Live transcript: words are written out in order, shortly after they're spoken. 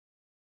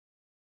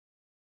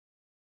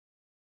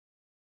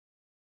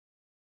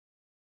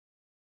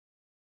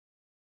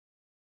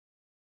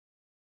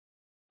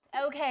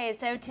Okay,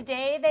 so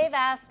today they've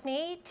asked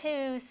me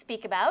to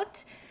speak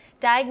about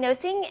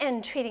diagnosing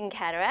and treating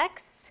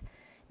cataracts,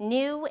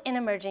 new and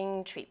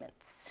emerging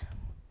treatments.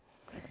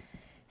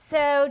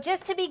 So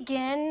just to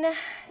begin,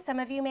 some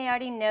of you may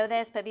already know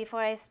this, but before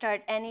I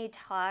start any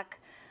talk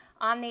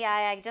on the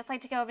eye, I'd just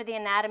like to go over the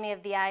anatomy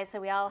of the eye so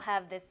we all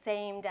have the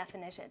same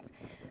definitions.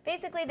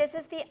 Basically, this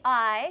is the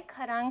eye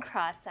cut on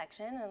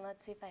cross-section, and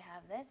let's see if I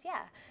have this.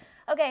 Yeah.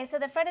 Okay, so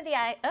the front of the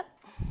eye,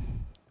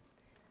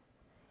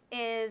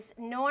 is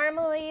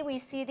normally we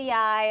see the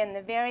eye, and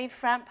the very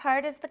front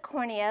part is the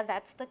cornea.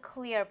 That's the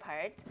clear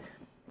part.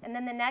 And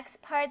then the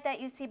next part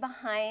that you see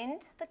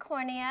behind the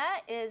cornea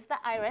is the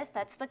iris.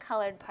 That's the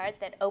colored part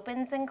that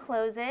opens and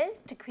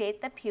closes to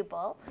create the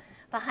pupil.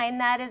 Behind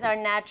that is our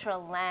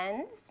natural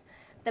lens.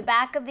 The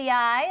back of the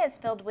eye is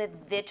filled with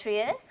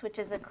vitreous, which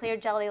is a clear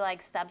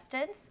jelly-like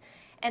substance.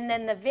 And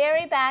then the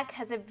very back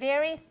has a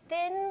very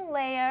thin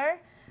layer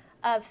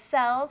of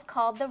cells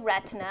called the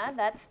retina.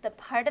 That's the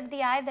part of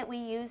the eye that we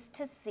use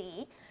to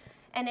see.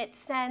 And it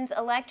sends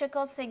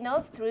electrical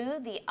signals through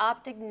the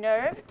optic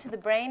nerve to the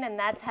brain, and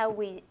that's how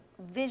we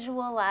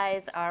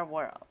visualize our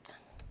world.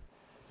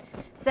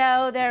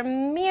 So there are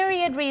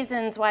myriad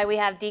reasons why we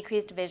have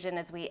decreased vision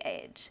as we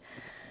age.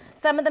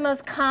 Some of the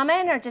most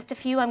common are just a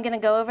few I'm going to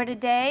go over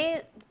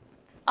today.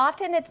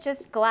 Often it's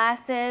just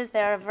glasses.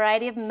 There are a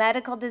variety of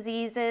medical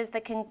diseases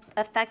that can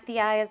affect the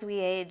eye as we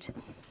age.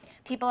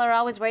 People are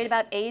always worried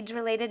about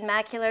age-related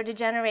macular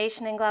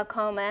degeneration and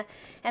glaucoma,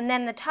 and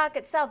then the talk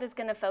itself is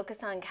going to focus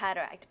on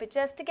cataract. But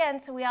just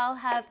again, so we all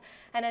have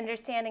an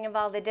understanding of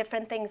all the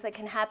different things that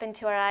can happen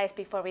to our eyes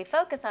before we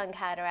focus on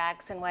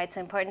cataracts and why it's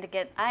important to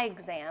get eye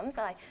exams,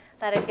 I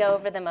thought I'd go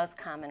over the most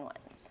common ones.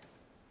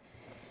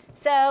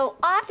 So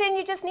often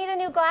you just need a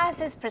new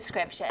glasses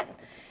prescription.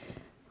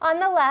 On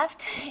the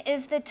left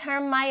is the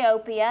term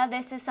myopia.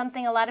 This is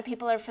something a lot of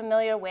people are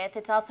familiar with.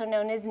 It's also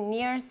known as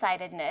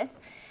nearsightedness.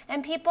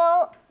 And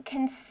people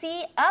can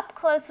see up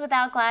close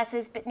without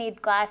glasses, but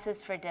need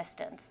glasses for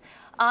distance.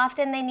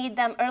 Often they need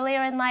them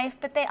earlier in life,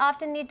 but they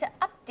often need to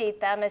update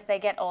them as they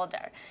get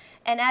older.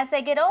 And as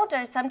they get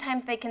older,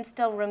 sometimes they can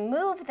still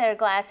remove their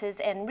glasses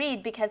and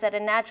read because at a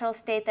natural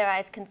state, their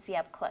eyes can see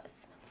up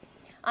close.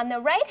 On the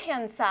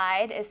right-hand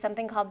side is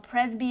something called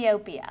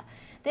presbyopia.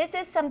 This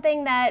is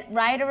something that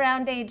right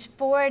around age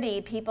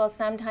 40, people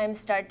sometimes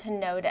start to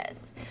notice,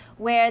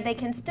 where they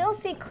can still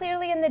see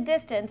clearly in the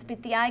distance,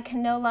 but the eye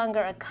can no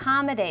longer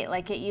accommodate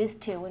like it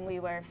used to when we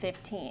were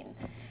 15.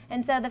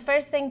 And so the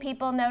first thing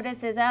people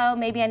notice is, oh,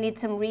 maybe I need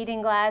some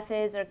reading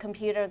glasses or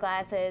computer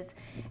glasses.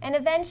 And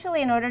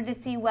eventually, in order to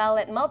see well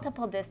at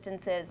multiple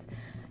distances,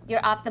 your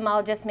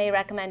ophthalmologist may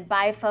recommend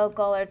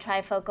bifocal or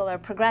trifocal or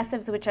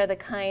progressives, which are the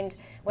kind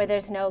where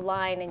there's no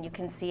line and you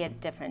can see at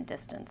different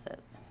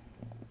distances.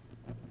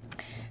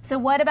 So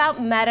what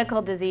about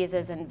medical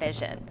diseases and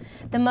vision?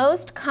 The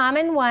most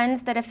common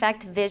ones that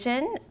affect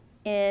vision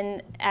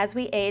as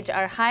we age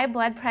are high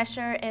blood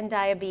pressure and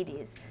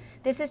diabetes.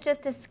 This is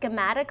just a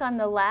schematic on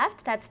the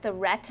left. That's the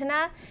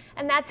retina,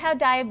 and that's how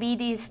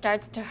diabetes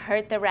starts to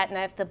hurt the retina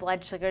if the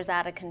blood sugar's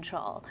out of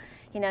control.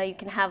 You know, you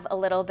can have a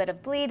little bit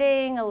of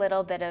bleeding, a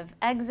little bit of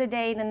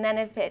exudate, and then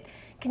if it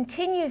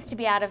continues to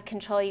be out of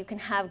control, you can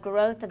have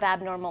growth of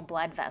abnormal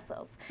blood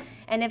vessels.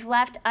 And if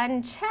left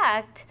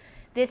unchecked,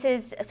 this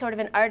is sort of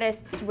an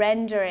artist's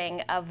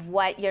rendering of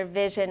what your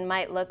vision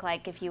might look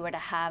like if you were to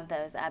have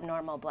those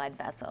abnormal blood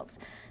vessels.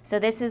 So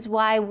this is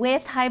why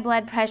with high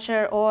blood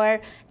pressure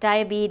or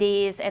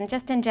diabetes, and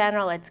just in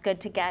general, it's good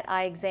to get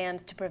eye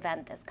exams to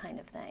prevent this kind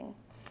of thing.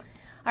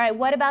 All right,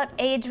 what about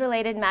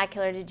age-related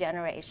macular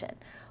degeneration?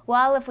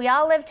 Well, if we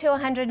all lived to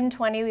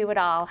 120, we would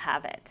all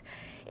have it.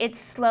 It's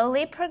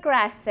slowly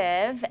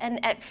progressive,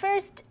 and at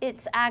first,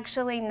 it's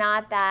actually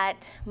not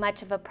that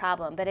much of a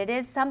problem, but it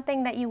is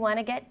something that you want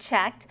to get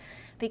checked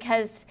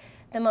because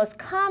the most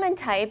common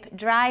type,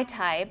 dry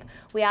type,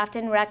 we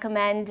often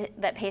recommend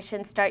that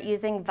patients start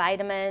using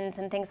vitamins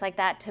and things like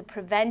that to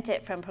prevent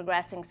it from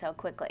progressing so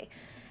quickly.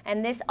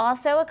 And this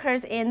also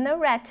occurs in the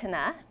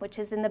retina, which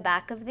is in the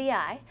back of the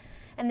eye.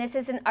 And this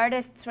is an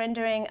artist's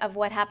rendering of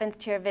what happens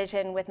to your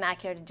vision with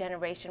macular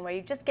degeneration, where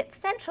you just get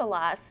central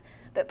loss,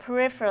 but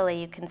peripherally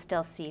you can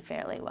still see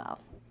fairly well.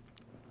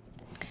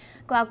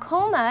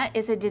 Glaucoma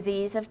is a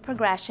disease of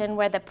progression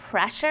where the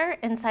pressure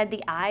inside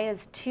the eye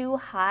is too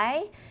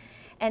high,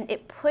 and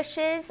it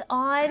pushes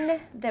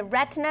on the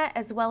retina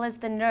as well as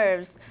the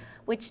nerves,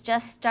 which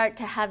just start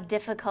to have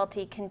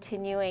difficulty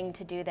continuing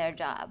to do their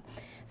job.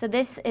 So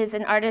this is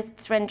an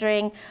artist's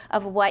rendering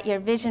of what your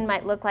vision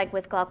might look like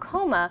with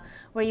glaucoma,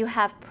 where you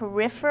have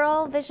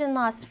peripheral vision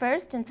loss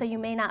first, and so you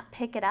may not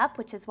pick it up,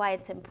 which is why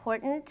it's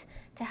important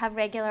to have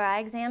regular eye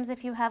exams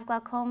if you have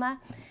glaucoma,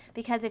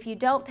 because if you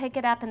don't pick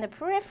it up in the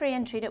periphery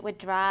and treat it with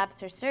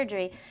drops or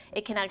surgery,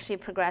 it can actually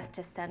progress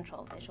to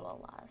central visual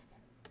loss.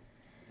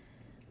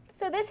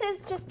 So this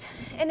is just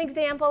an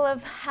example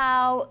of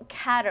how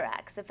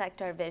cataracts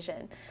affect our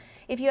vision.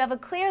 If you have a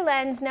clear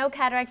lens, no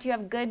cataract, you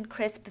have good,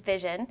 crisp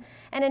vision.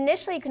 And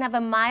initially, you can have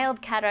a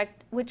mild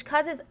cataract, which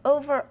causes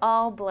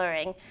overall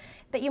blurring.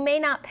 But you may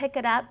not pick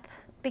it up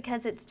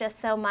because it's just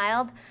so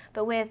mild,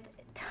 but with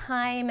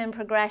time and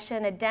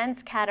progression, a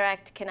dense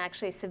cataract can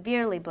actually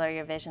severely blur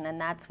your vision,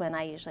 and that's when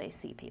I usually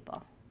see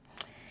people.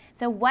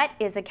 So what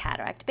is a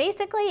cataract?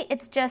 Basically,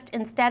 it's just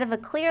instead of a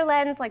clear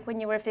lens like when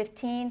you were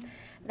 15,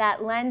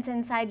 that lens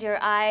inside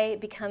your eye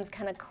becomes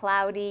kind of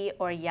cloudy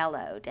or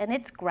yellowed, and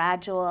it's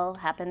gradual,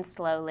 happens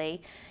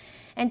slowly.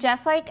 And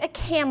just like a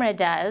camera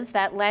does,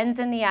 that lens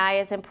in the eye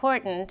is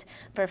important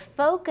for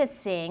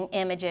focusing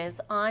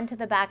images onto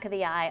the back of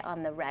the eye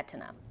on the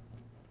retina.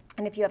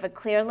 And if you have a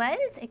clear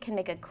lens, it can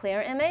make a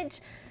clear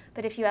image.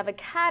 But if you have a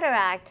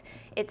cataract,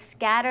 it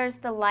scatters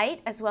the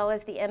light as well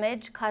as the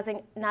image,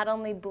 causing not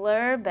only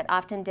blur, but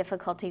often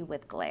difficulty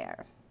with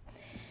glare.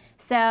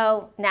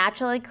 So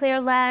naturally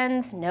clear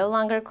lens, no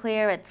longer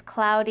clear, it's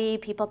cloudy.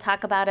 People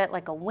talk about it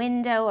like a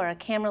window or a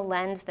camera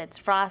lens that's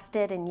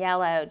frosted and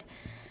yellowed.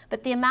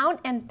 But the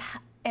amount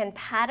and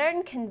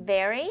pattern can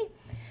vary.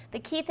 The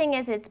key thing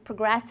is it's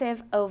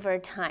progressive over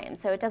time.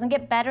 So it doesn't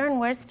get better and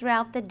worse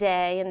throughout the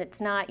day, and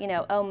it's not, you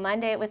know, oh,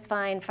 Monday it was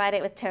fine, Friday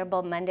it was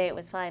terrible, Monday it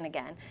was fine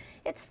again.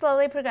 It's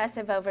slowly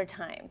progressive over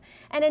time.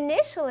 And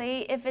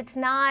initially, if it's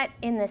not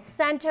in the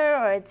center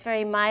or it's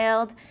very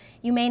mild,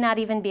 you may not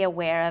even be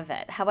aware of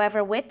it.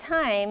 However, with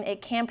time,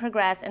 it can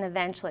progress and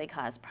eventually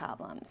cause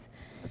problems.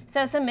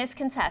 So some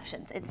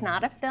misconceptions. It's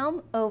not a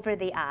film over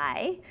the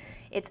eye.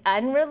 It's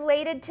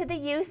unrelated to the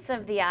use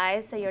of the eye,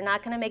 so you're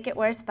not going to make it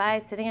worse by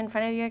sitting in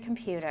front of your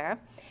computer.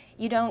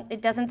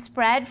 It doesn't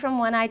spread from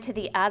one eye to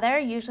the other.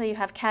 Usually you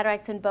have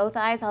cataracts in both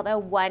eyes, although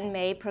one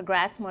may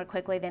progress more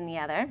quickly than the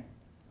other.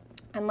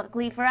 And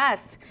luckily for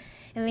us,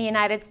 in the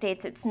United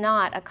States, it's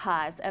not a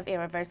cause of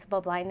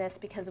irreversible blindness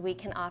because we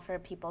can offer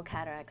people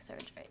cataract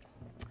surgery.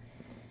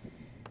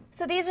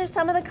 So these are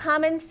some of the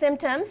common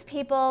symptoms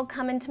people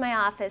come into my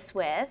office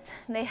with.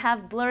 They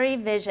have blurry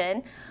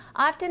vision.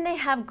 Often they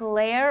have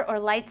glare or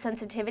light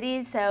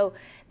sensitivity, so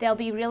they'll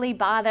be really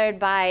bothered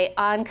by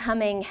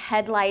oncoming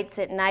headlights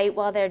at night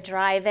while they're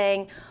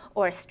driving,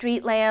 or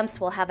street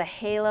lamps will have a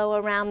halo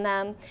around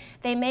them.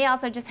 They may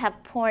also just have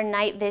poor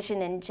night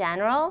vision in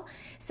general,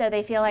 so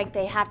they feel like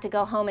they have to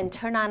go home and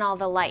turn on all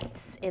the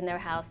lights in their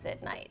house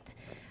at night.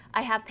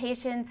 I have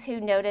patients who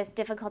notice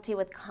difficulty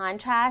with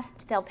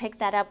contrast. They'll pick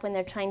that up when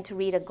they're trying to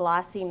read a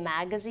glossy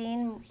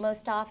magazine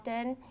most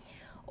often.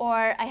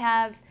 Or I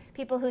have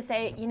people who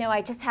say, you know,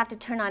 I just have to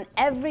turn on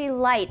every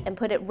light and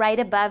put it right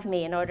above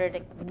me in order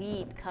to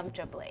read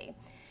comfortably.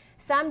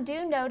 Some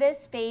do notice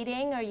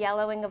fading or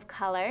yellowing of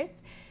colors.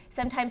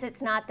 Sometimes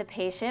it's not the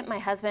patient. My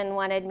husband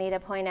wanted me to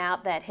point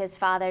out that his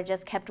father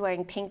just kept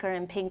wearing pinker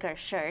and pinker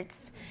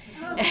shirts.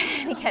 And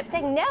he kept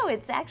saying, no,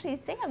 it's actually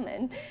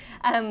salmon.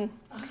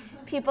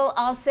 People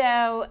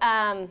also,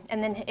 and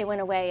then it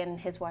went away and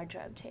his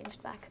wardrobe changed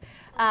back.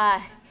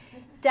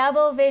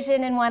 Double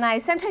vision in one eye.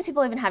 Sometimes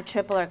people even have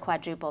triple or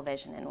quadruple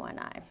vision in one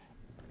eye.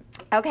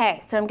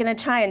 Okay, so I'm going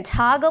to try and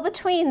toggle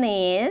between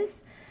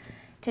these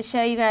to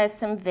show you guys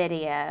some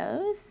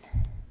videos.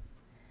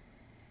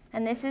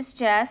 And this is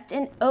just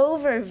an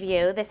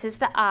overview. This is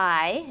the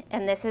eye,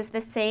 and this is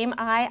the same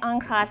eye on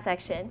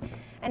cross-section.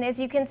 And as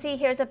you can see,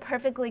 here's a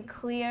perfectly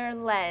clear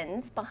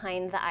lens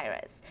behind the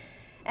iris.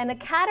 And a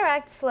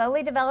cataract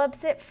slowly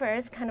develops at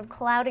first, kind of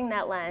clouding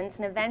that lens,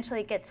 and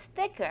eventually it gets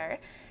thicker,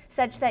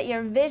 such that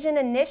your vision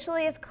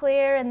initially is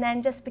clear and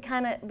then just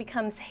kind of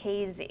becomes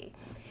hazy.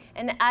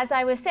 And as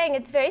I was saying,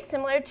 it's very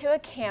similar to a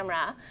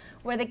camera,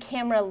 where the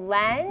camera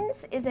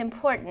lens is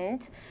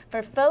important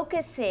for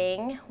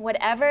focusing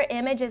whatever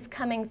image is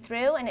coming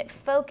through, and it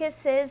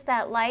focuses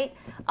that light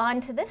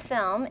onto the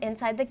film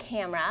inside the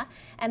camera,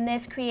 and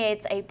this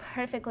creates a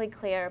perfectly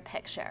clear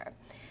picture.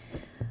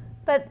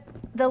 But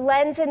the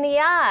lens in the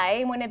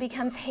eye, when it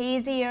becomes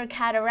hazy or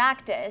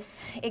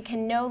cataractous, it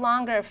can no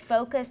longer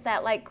focus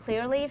that light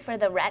clearly for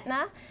the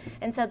retina.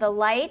 And so the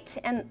light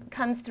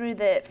comes through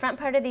the front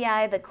part of the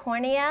eye, the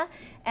cornea,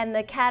 and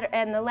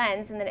the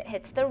lens, and then it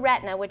hits the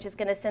retina, which is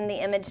going to send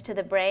the image to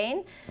the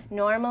brain.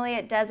 Normally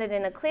it does it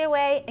in a clear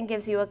way and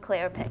gives you a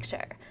clear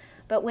picture.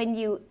 But when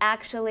you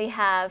actually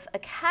have a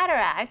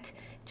cataract,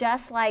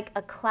 just like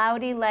a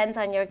cloudy lens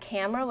on your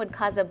camera would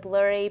cause a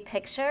blurry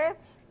picture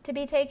to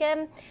be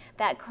taken,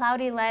 that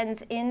cloudy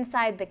lens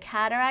inside the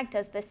cataract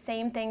does the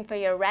same thing for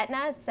your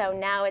retina, so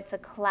now it's a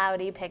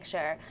cloudy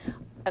picture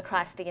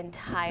across the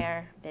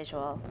entire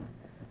visual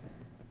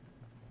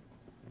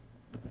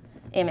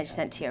image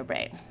sent to your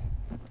brain.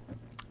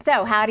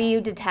 So how do you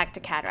detect a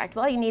cataract?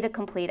 Well, you need a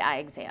complete eye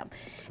exam.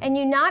 And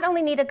you not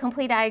only need a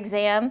complete eye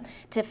exam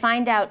to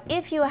find out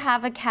if you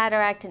have a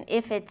cataract and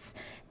if it's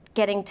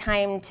getting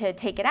time to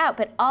take it out,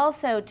 but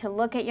also to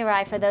look at your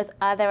eye for those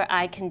other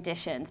eye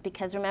conditions,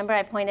 because remember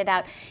I pointed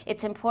out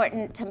it's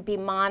important to be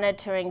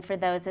monitoring for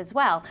those as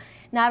well,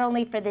 not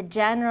only for the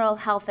general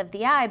health of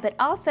the eye, but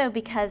also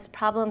because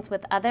problems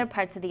with other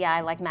parts of the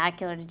eye like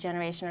macular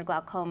degeneration or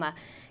glaucoma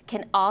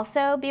can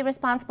also be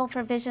responsible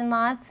for vision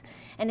loss.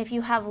 And if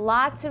you have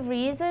lots of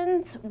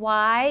reasons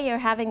why you're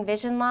having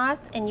vision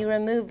loss and you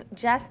remove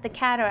just the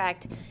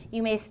cataract,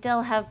 you may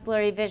still have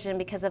blurry vision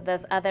because of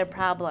those other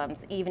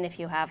problems, even if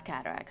you have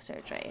cataract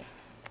surgery.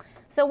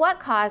 So what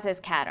causes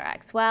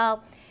cataracts?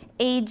 Well,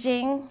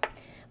 aging,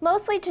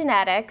 mostly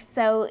genetics.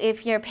 So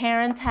if your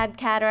parents had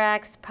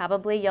cataracts,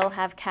 probably you'll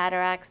have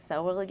cataracts,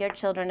 so will your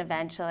children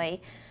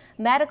eventually.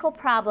 Medical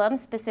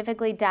problems,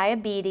 specifically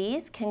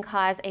diabetes, can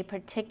cause a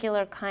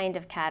particular kind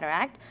of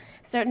cataract.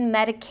 Certain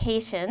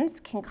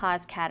medications can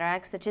cause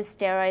cataracts, such as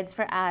steroids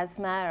for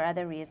asthma or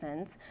other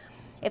reasons.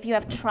 If you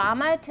have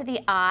trauma to the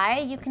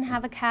eye, you can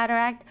have a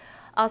cataract.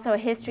 Also, a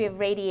history of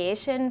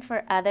radiation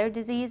for other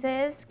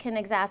diseases can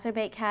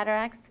exacerbate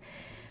cataracts.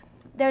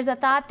 There's a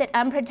thought that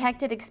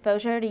unprotected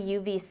exposure to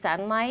UV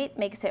sunlight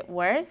makes it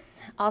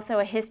worse. Also,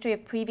 a history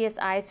of previous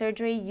eye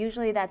surgery.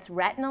 Usually that's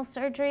retinal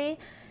surgery.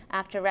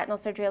 After retinal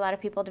surgery, a lot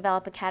of people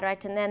develop a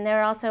cataract, and then there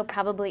are also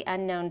probably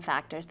unknown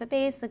factors, but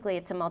basically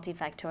it's a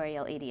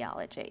multifactorial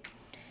etiology.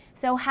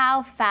 So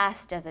how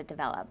fast does it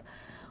develop?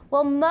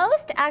 Well,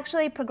 most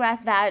actually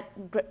progress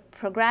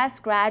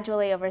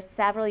gradually over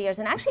several years,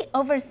 and actually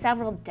over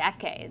several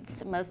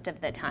decades most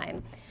of the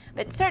time.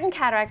 But certain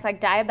cataracts,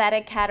 like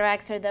diabetic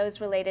cataracts or those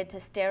related to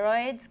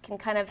steroids, can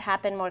kind of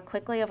happen more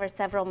quickly over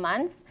several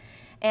months.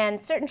 And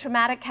certain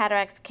traumatic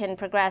cataracts can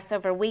progress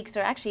over weeks or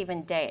actually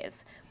even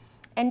days.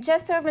 And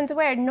just so everyone's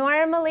aware,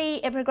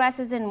 normally it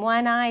progresses in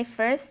one eye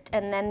first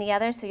and then the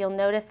other, so you'll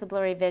notice the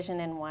blurry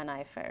vision in one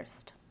eye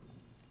first.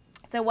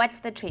 So what's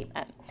the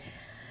treatment?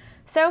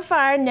 So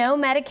far, no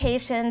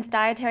medications,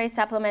 dietary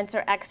supplements,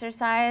 or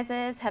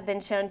exercises have been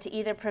shown to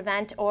either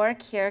prevent or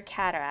cure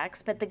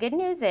cataracts. But the good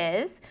news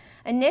is,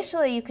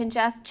 initially you can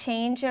just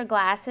change your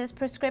glasses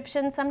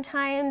prescription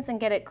sometimes and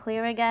get it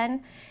clear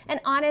again.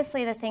 And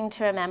honestly, the thing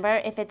to remember,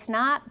 if it's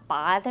not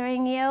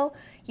bothering you,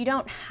 you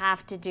don't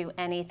have to do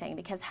anything,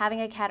 because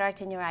having a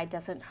cataract in your eye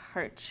doesn't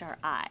hurt your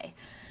eye.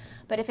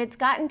 But if it's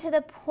gotten to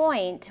the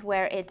point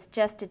where it's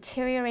just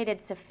deteriorated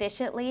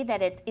sufficiently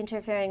that it's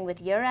interfering with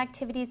your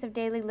activities of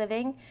daily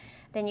living,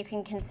 then you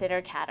can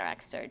consider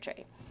cataract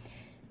surgery.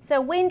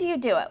 So when do you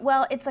do it?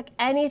 Well, it's like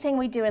anything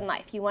we do in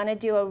life. You want to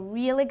do a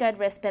really good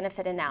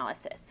risk-benefit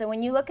analysis. So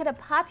when you look at a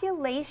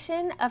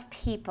population of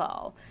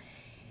people,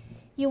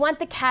 you want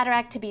the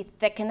cataract to be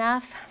thick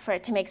enough for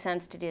it to make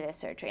sense to do this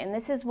surgery. And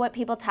this is what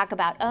people talk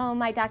about. Oh,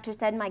 my doctor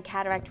said my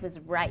cataract was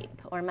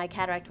ripe, or my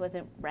cataract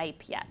wasn't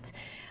ripe yet.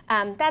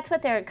 That's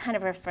what they're kind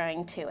of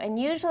referring to. And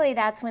usually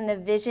that's when the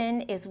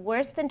vision is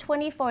worse than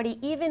 20/40,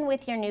 even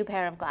with your new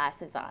pair of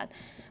glasses on.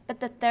 But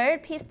the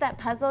third piece of that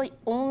puzzle,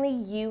 only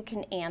you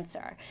can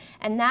answer.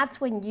 And that's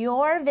when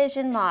your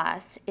vision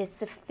loss is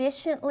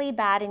sufficiently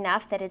bad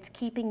enough that it's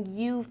keeping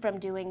you from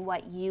doing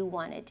what you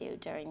want to do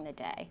during the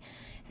day.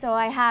 So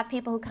I have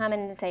people who come in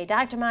and say,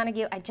 Dr.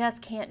 Montague, I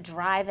just can't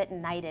drive at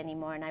night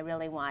anymore and I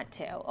really want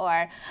to.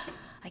 Or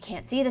I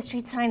can't see the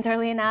street signs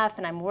early enough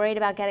and I'm worried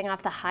about getting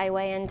off the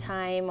highway in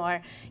time.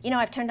 Or, you know,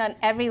 I've turned on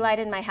every light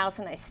in my house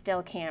and I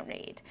still can't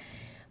read.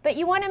 But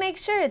you want to make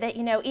sure that,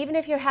 you know, even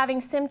if you're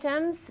having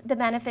symptoms, the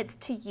benefits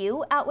to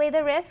you outweigh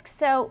the risks.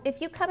 So if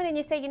you come in and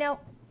you say, you know,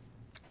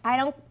 I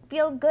don't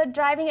feel good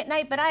driving at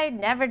night, but I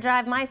never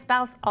drive, my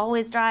spouse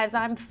always drives,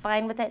 I'm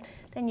fine with it,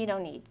 then you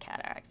don't need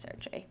cataract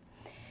surgery.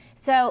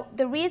 So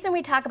the reason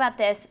we talk about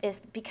this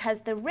is because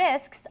the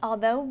risks,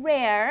 although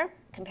rare,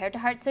 compared to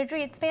heart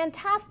surgery, it's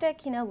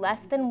fantastic, you know,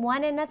 less than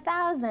 1 in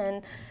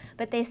 1,000,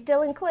 but they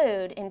still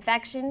include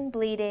infection,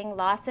 bleeding,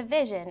 loss of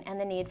vision, and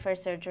the need for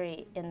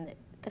surgery in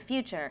the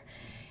future.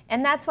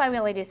 And that's why we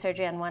only do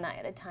surgery on one eye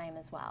at a time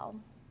as well.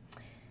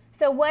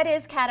 So what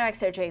is cataract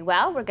surgery?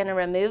 Well, we're going to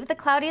remove the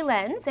cloudy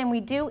lens, and we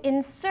do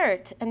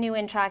insert a new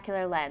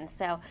intraocular lens.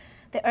 So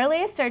the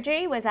earliest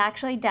surgery was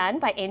actually done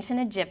by ancient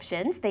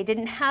Egyptians. They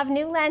didn't have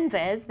new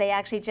lenses. They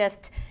actually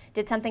just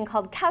did something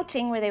called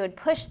couching, where they would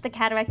push the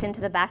cataract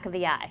into the back of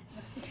the eye.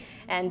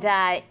 And,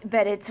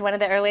 but it's one of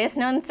the earliest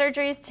known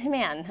surgeries to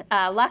man.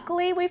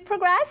 Luckily, we've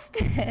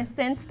progressed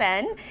since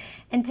then.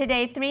 And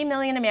today, 3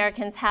 million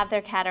Americans have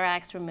their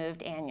cataracts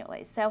removed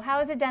annually. So how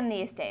is it done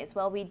these days?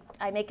 Well,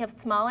 I make a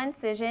small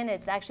incision.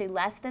 It's actually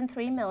less than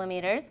 3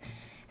 millimeters.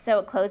 So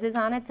it closes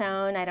on its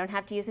own. I don't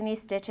have to use any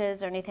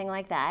stitches or anything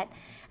like that.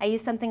 I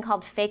use something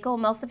called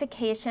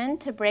phacoemulsification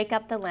to break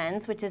up the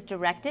lens, which is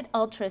directed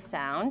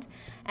ultrasound.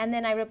 And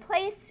then I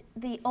replace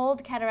the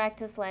old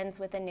cataractus lens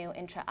with a new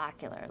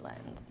intraocular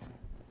lens.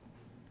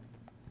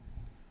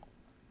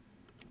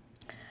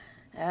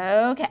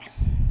 Okay.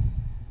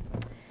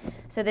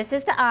 So this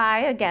is the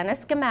eye, again, a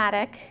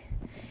schematic.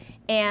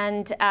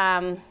 And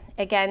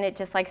again, it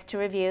just likes to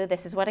review.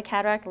 This is what a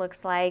cataract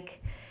looks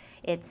like.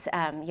 It's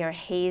your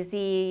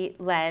hazy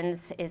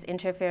lens is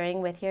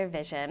interfering with your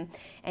vision,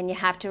 and you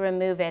have to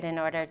remove it in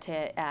order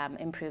to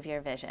improve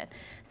your vision.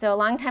 So a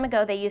long time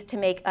ago, they used to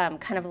make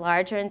kind of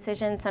larger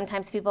incisions.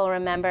 Sometimes people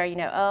remember, you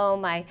know, oh,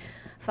 my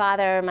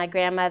father, my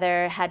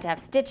grandmother had to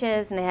have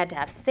stitches, and they had to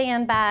have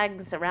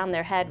sandbags around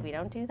their head. We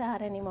don't do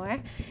that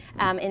anymore.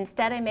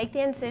 Instead, I make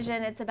the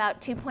incision. It's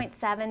about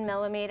 2.7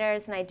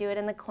 millimeters, and I do it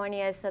in the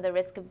cornea, so the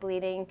risk of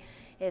bleeding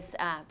is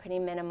pretty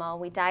minimal.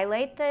 We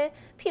dilate the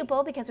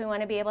pupil because we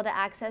want to be able to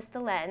access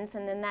the lens,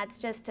 and then that's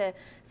just a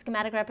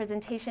schematic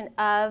representation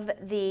of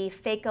the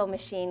phaco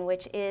machine,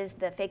 which is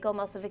the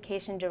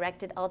phacoemulsification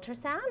directed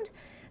ultrasound.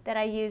 that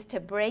I use to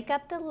break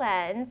up the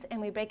lens, and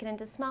we break it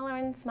into smaller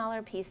and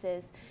smaller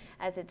pieces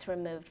as it's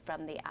removed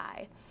from the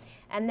eye.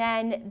 And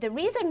then the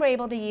reason we're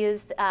able to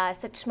use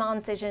such small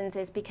incisions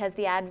is because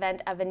the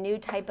advent of a new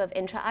type of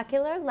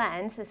intraocular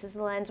lens. This is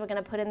the lens we're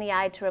going to put in the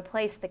eye to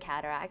replace the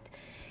cataract.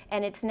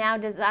 And it's now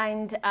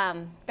designed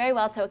very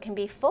well so it can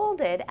be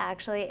folded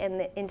actually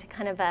into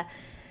kind of a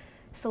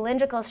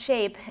cylindrical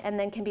shape and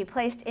then can be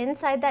placed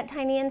inside that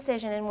tiny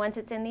incision. And once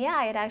it's in the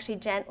eye, it actually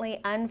gently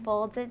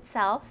unfolds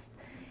itself.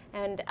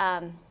 And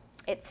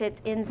it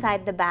sits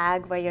inside the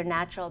bag where your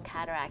natural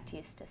cataract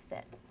used to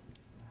sit.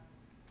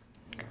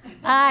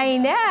 I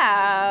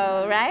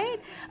know, right?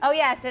 Oh,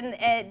 yes, and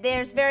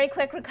there's very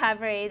quick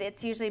recovery.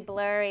 It's usually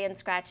blurry and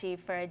scratchy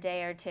for a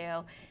day or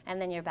two,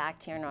 and then you're back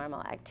to your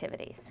normal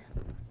activities.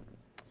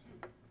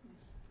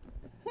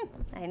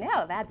 I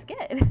know, that's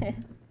good.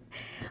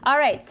 All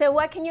right, so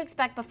what can you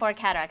expect before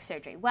cataract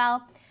surgery?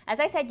 Well, as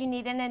I said, you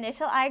need an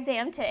initial eye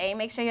exam to A,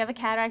 make sure you have a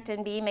cataract,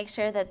 and B, make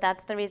sure that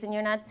that's the reason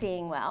you're not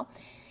seeing well.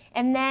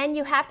 And then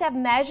you have to have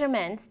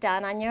measurements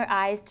done on your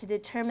eyes to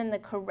determine the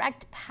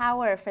correct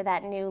power for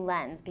that new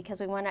lens, because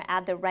we want to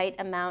add the right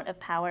amount of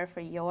power for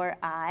your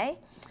eye.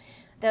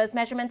 Those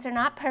measurements are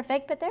not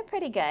perfect, but they're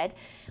pretty good.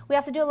 We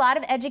also do a lot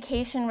of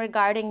education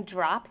regarding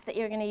drops that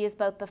you're going to use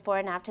both before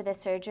and after the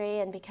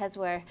surgery. And because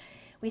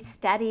we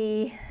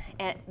study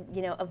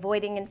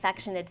avoiding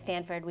infection at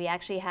Stanford, we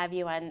actually have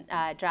you on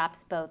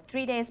drops both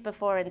 3 days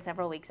before and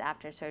several weeks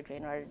after surgery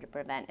in order to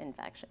prevent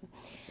infection.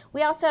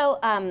 We also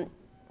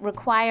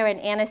require an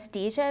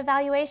anesthesia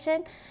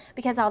evaluation,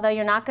 because although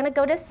you're not going to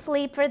go to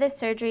sleep for this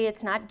surgery,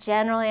 it's not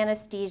general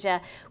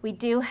anesthesia. We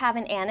do have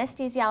an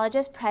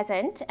anesthesiologist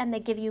present, and they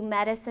give you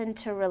medicine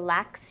to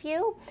relax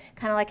you,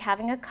 kind of like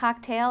having a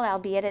cocktail,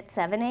 albeit at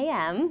 7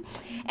 a.m.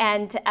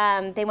 And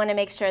they want to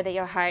make sure that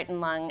your heart and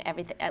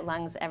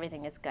lungs,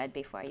 everything is good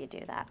before you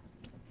do that.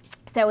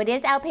 So it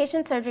is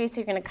outpatient surgery,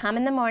 so you're going to come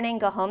in the morning,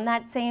 go home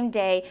that same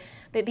day,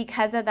 but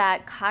because of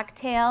that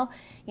cocktail,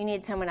 you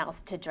need someone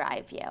else to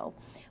drive you.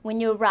 When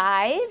you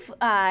arrive,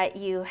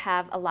 you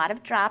have a lot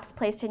of drops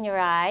placed in your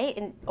eye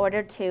in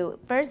order to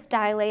first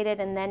dilate it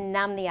and then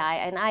numb the eye.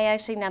 And I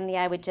actually numb the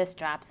eye with just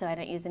drops, so I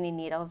don't use any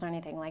needles or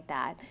anything like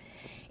that.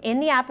 In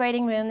the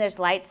operating room, there's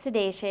light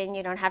sedation.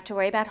 You don't have to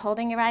worry about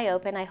holding your eye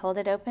open. I hold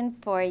it open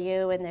for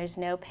you, and there's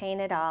no pain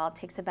at all. It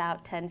takes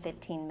about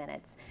 10-15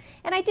 minutes.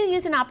 And I do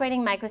use an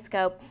operating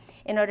microscope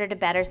in order to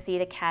better see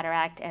the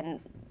cataract and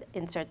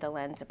insert the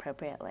lens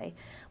appropriately.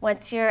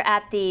 Once you're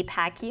at the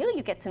PACU,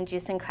 you get some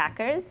juice and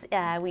crackers.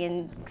 We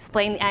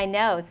explain, I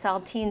know,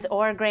 saltines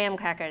or graham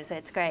crackers,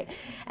 it's great.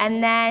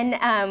 And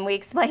then we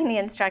explain the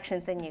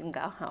instructions and you can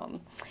go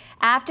home.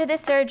 After the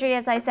surgery,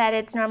 as I said,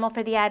 it's normal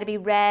for the eye to be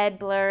red,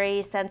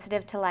 blurry,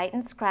 sensitive to light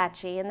and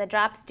scratchy, and the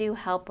drops do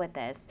help with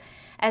this.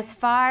 As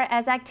far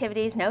as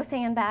activities, no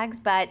sandbags,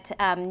 but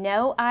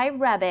no eye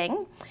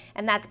rubbing,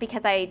 and that's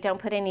because I don't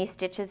put any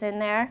stitches in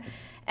there.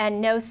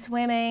 And no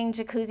swimming,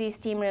 jacuzzi,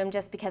 steam room,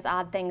 just because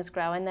odd things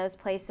grow in those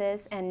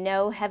places, and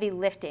no heavy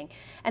lifting.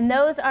 And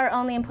those are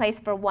only in place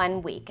for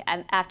 1 week,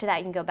 and after that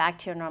you can go back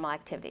to your normal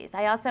activities.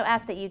 I also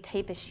ask that you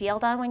tape a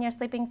shield on when you're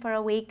sleeping for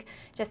a week,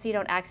 just so you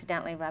don't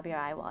accidentally rub your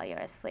eye while you're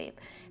asleep.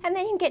 And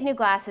then you can get new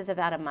glasses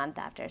about a month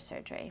after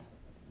surgery.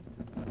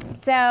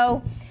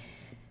 So,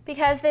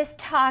 because this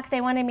talk,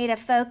 they wanted me to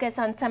focus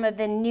on some of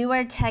the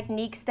newer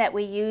techniques that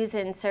we use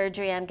in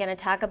surgery, I'm going to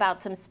talk about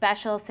some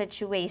special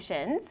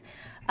situations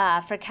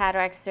for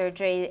cataract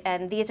surgery,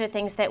 and these are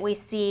things that we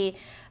see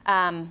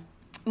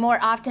more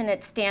often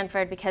at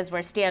Stanford, because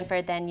we're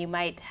Stanford than you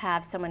might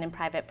have someone in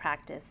private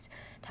practice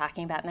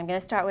talking about. And I'm going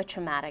to start with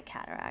traumatic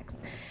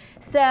cataracts.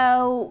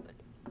 So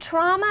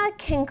trauma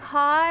can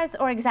cause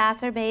or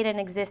exacerbate an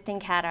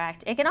existing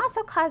cataract. It can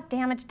also cause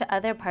damage to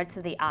other parts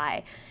of the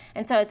eye.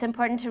 And so it's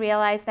important to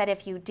realize that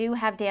if you do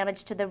have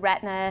damage to the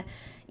retina,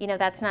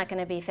 that's not going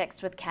to be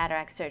fixed with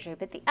cataract surgery.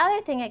 But the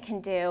other thing it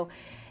can do,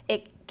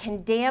 it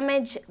can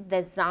damage the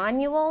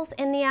zonules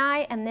in the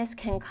eye, and this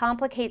can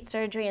complicate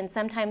surgery and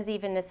sometimes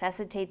even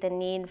necessitate the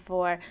need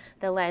for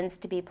the lens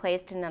to be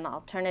placed in an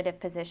alternative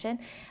position.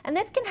 And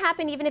this can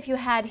happen even if you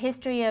had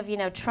history of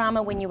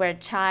trauma when you were a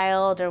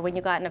child or when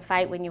you got in a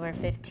fight when you were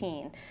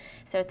 15.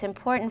 So it's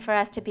important for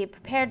us to be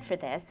prepared for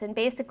this. And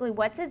basically,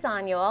 what's a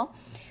zonule?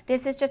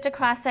 This is just a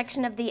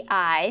cross-section of the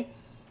eye.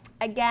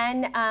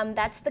 Again,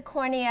 that's the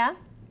cornea.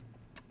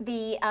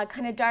 The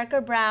kind of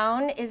darker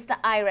brown is the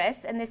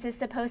iris, and this is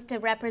supposed to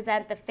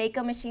represent the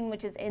phaco machine,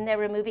 which is in there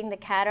removing the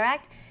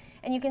cataract.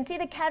 And you can see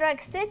the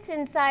cataract sits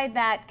inside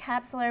that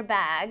capsular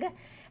bag,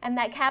 and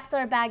that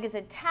capsular bag is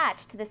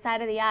attached to the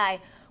side of the eye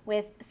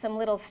with some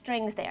little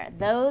strings there.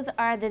 Those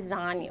are the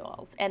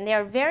zonules, and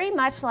they're very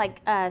much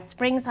like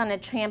springs on a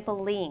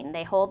trampoline.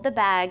 They hold the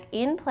bag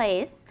in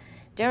place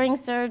during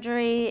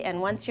surgery and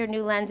once your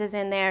new lens is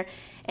in there.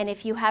 And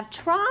if you have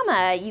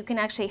trauma, you can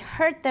actually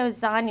hurt those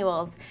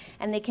zonules,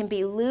 and they can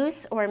be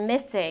loose or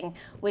missing,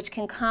 which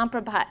can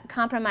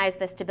compromise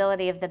the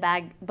stability of the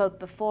bag both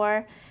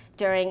before,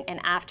 during,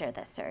 and after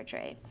the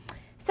surgery.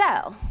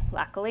 So,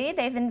 luckily,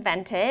 they've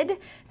invented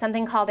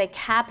something called a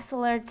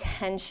capsular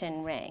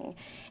tension ring.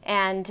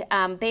 And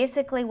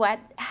basically what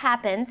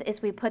happens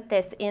is we put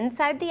this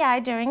inside the eye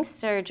during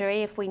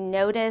surgery if we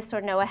notice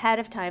or know ahead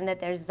of time that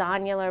there's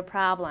zonular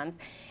problems.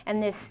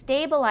 And this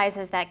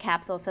stabilizes that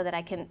capsule so that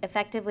I can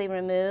effectively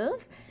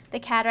remove the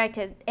cataract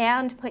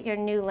and put your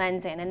new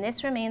lens in. And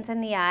this remains in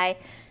the eye,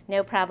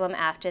 no problem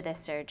after the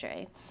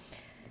surgery.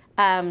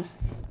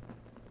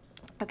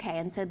 Okay,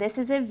 and so this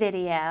is a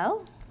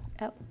video.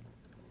 Oh.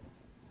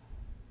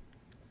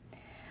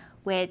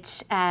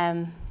 Which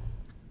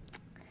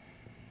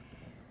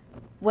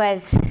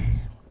was,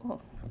 oh,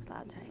 that was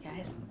loud, sorry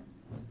guys.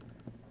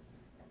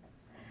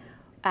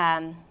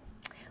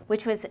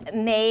 Which was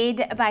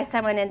made by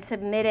someone and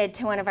submitted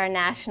to one of our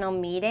national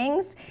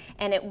meetings,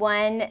 and it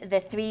won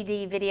the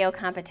 3D video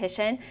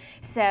competition.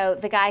 So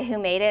the guy who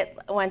made it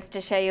wants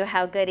to show you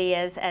how good he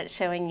is at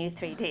showing you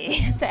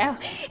 3D. So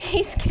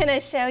he's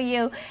gonna show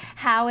you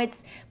how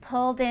it's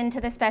pulled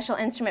into the special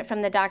instrument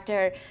from the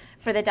doctor,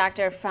 for the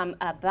doctor from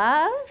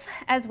above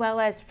as well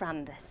as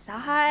from the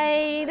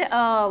side.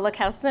 Oh, look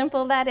how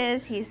simple that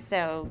is. He's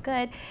so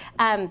good.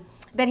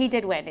 But he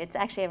did win. It's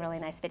actually a really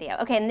nice video.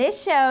 Okay, and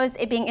this shows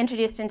it being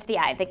introduced into the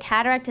eye. The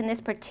cataract in this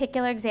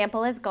particular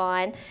example is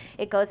gone.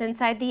 It goes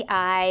inside the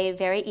eye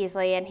very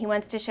easily, and he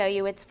wants to show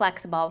you it's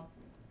flexible.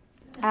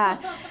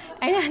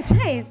 I know, it's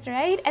nice,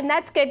 right? And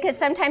that's good because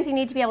sometimes you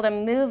need to be able to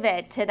move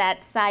it to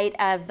that site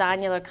of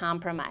zonular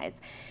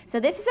compromise. So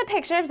this is a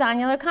picture of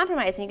zonular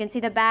compromise, and you can see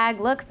the bag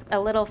looks a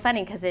little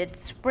funny because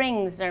its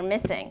springs are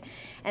missing.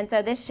 And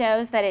so this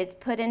shows that it's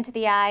put into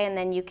the eye, and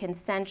then you can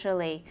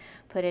centrally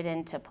put it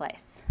into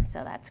place.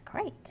 So that's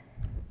great.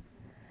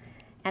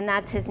 And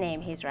that's his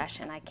name. He's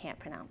Russian. I can't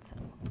pronounce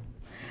it.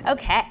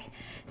 Okay.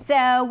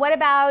 So what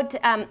about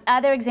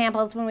other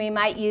examples when we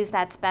might use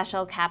that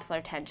special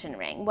capsular tension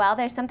ring? Well,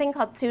 there's something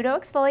called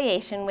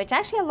pseudoexfoliation, which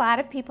actually a lot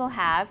of people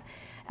have,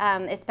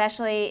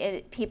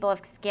 especially people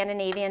of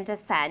Scandinavian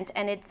descent.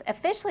 And it's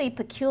officially a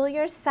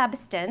peculiar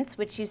substance,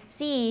 which you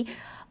see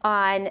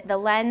on the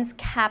lens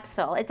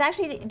capsule. It's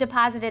actually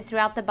deposited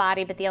throughout the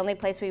body, but the only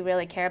place we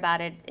really care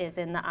about it is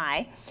in the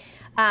eye.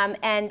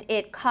 And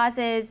it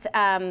causes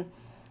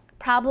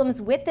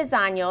problems with the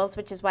zonules,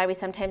 which is why we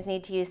sometimes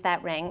need to use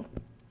that ring.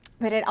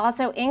 But it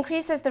also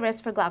increases the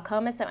risk for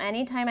glaucoma. So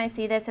anytime I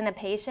see this in a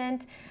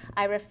patient,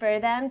 I refer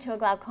them to a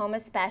glaucoma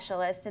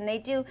specialist, and they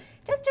do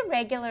just a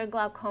regular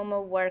glaucoma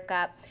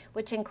workup,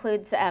 which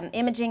includes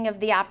imaging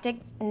of the optic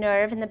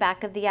nerve in the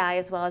back of the eye,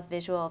 as well as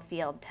visual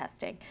field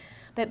testing.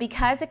 But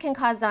because it can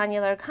cause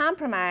zonular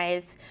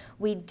compromise,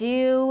 we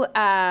do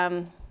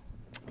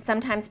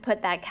sometimes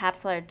put that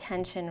capsular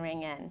tension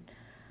ring in.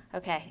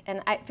 Okay,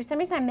 and for some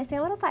reason I'm missing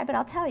a little slide, but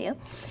I'll tell you.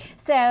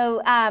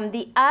 So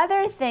the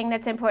other thing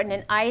that's important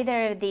in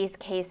either of these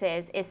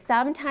cases is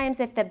sometimes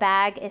if the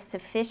bag is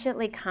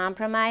sufficiently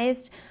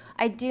compromised,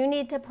 I do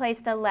need to place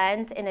the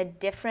lens in a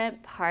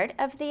different part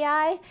of the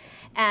eye,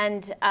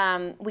 and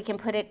we can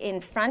put it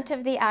in front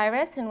of the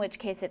iris, in which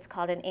case it's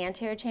called an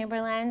anterior chamber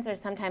lens, or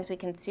sometimes we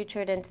can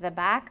suture it into the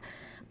back.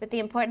 But the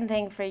important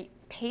thing for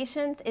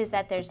patients is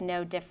that there's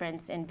no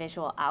difference in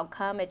visual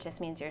outcome. It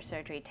just means your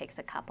surgery takes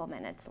a couple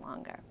minutes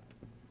longer.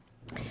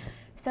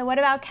 So what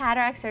about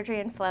cataract surgery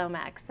and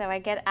Flomax? So I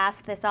get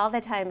asked this all the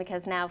time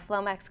because now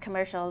Flomax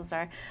commercials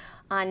are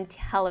on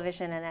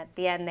television, and at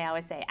the end they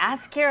always say,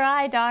 ask your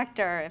eye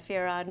doctor if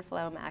you're on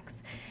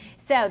Flomax.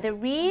 So the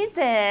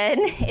reason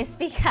is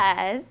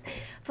because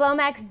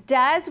Flomax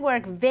does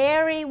work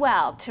very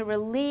well to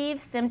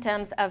relieve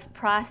symptoms of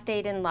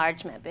prostate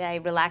enlargement by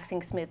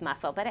relaxing smooth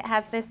muscle, but it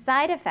has this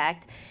side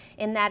effect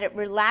in that it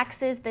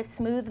relaxes the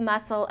smooth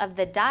muscle of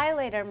the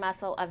dilator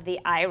muscle of the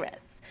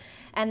iris.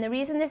 And the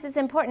reason this is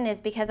important is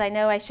because I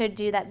know I should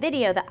do that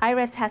video. The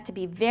iris has to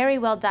be very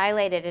well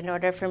dilated in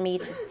order for me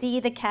to see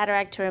the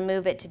cataract, to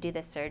remove it, to do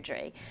the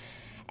surgery.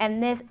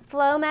 And this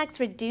Flomax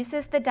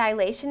reduces the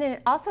dilation, and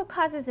it also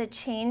causes a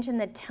change in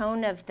the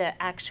tone of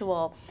the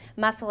actual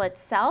muscle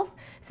itself,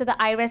 so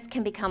the iris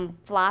can become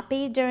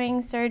floppy during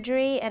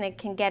surgery, and it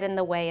can get in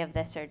the way of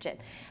the surgeon.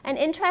 And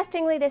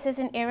interestingly, this is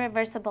an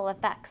irreversible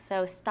effect,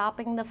 so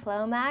stopping the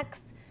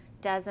Flomax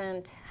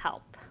doesn't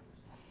help.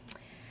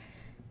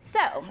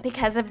 So,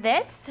 because of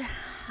this,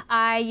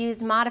 I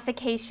use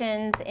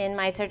modifications in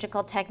my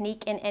surgical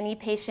technique in any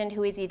patient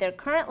who is either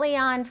currently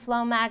on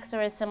Flomax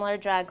or a similar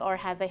drug or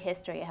has a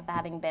history of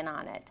having been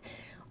on it.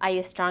 I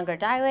use stronger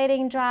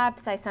dilating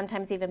drops. I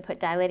sometimes even put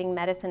dilating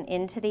medicine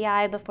into the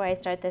eye before I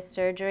start the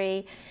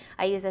surgery.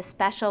 I use a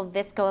special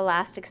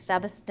viscoelastic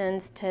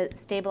substance to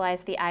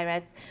stabilize the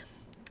iris.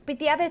 But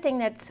the other thing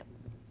that's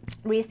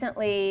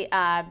recently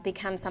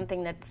become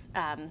something that's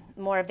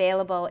more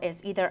available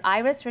is either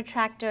iris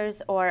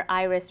retractors or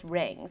iris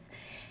rings.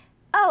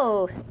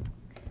 Oh,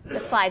 the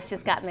slides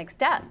just got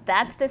mixed up.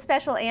 That's the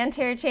special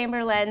anterior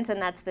chamber lens,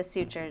 and that's the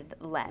sutured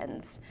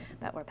lens.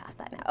 But we're past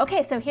that now.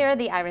 Okay, so here are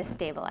the iris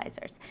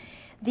stabilizers.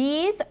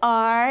 These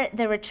are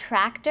the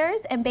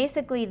retractors, and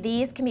basically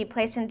these can be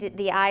placed into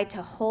the eye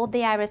to hold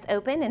the iris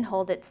open and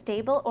hold it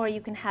stable, or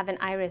you can have an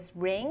iris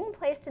ring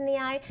placed in the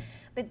eye.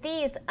 But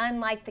these,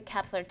 unlike the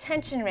capsular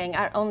tension ring,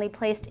 are only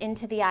placed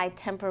into the eye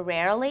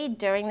temporarily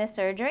during the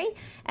surgery,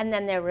 and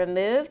then they're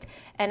removed.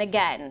 And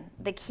again,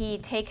 the key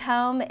take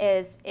home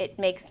is it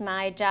makes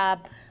my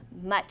job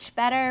much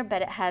better,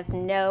 but it has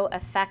no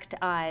effect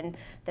on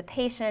the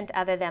patient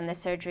other than the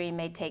surgery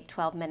may take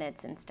 12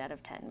 minutes instead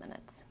of 10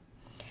 minutes.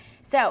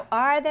 So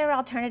are there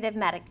alternative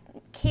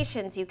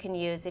medications you can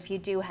use if you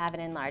do have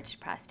an enlarged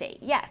prostate?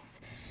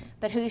 Yes.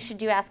 But who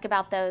should you ask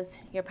about those?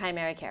 Your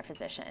primary care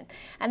physician.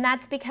 And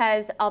that's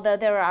because although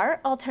there are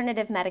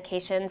alternative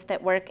medications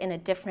that work in a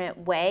different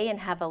way and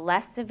have a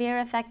less severe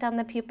effect on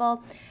the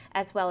pupil,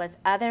 as well as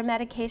other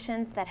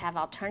medications that have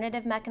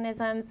alternative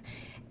mechanisms,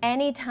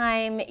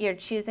 anytime you're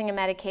choosing a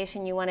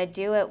medication, you want to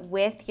do it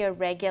with your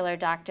regular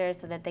doctor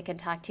so that they can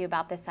talk to you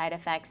about the side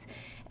effects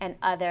and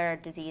other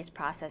disease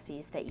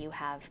processes that you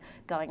have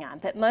going on.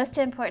 But most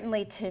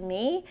importantly to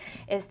me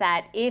is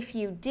that if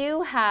you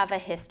do have a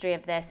history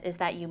of this, is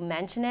that you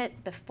mention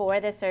it before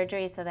the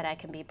surgery so that I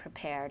can be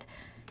prepared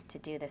to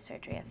do the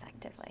surgery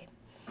effectively.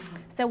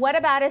 So what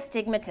about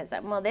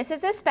astigmatism? Well, this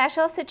is a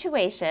special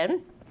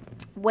situation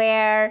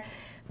where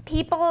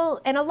people,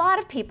 and a lot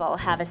of people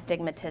have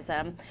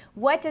astigmatism.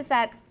 What does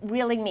that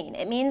really mean?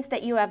 It means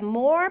that you have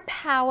more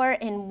power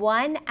in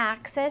one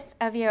axis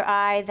of your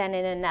eye than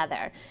in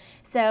another.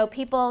 So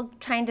people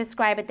try and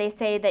describe it, they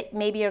say that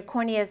maybe your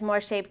cornea is more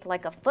shaped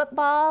like a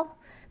football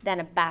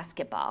than a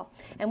basketball.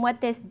 And what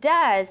this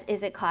does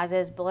is it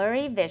causes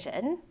blurry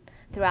vision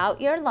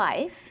throughout your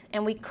life,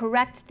 and we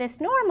correct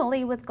this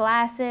normally with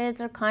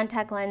glasses or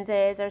contact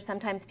lenses, or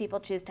sometimes people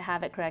choose to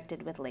have it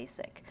corrected with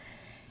LASIK.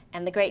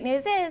 And the great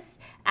news is,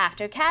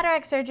 after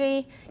cataract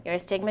surgery, your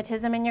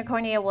astigmatism in your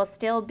cornea will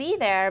still be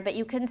there, but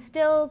you can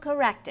still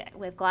correct it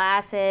with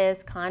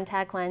glasses,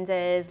 contact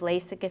lenses,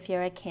 LASIK if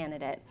you're a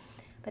candidate.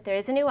 But there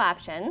is a new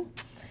option.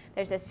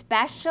 There's a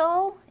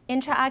special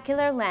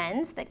intraocular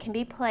lens that can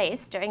be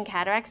placed during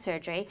cataract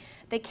surgery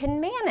that can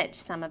manage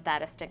some of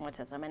that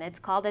astigmatism, and it's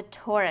called a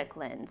toric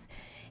lens.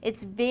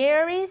 It's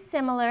very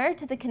similar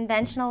to the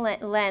conventional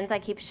lens I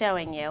keep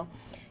showing you,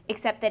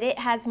 except that it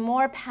has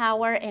more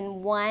power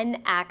in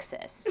one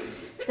axis.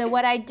 So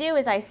what I do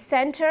is I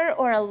center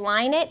or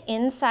align it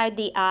inside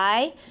the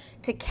eye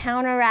to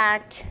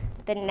counteract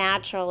the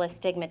natural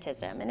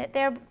astigmatism, and it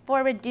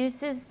therefore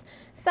reduces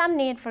some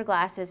need for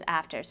glasses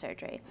after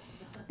surgery.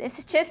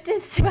 This just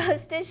is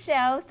supposed to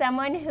show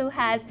someone who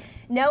has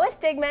no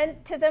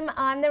astigmatism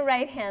on the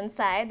right-hand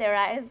side. Their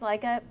eye is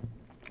like a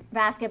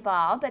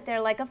basketball, but they're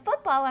like a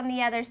football on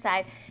the other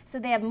side. So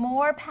they have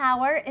more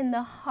power in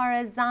the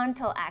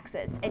horizontal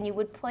axis, and you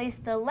would place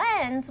the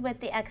lens with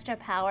the extra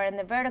power in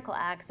the vertical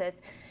axis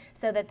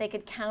so that they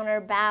could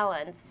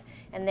counterbalance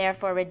and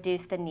therefore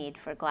reduce the need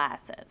for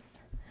glasses.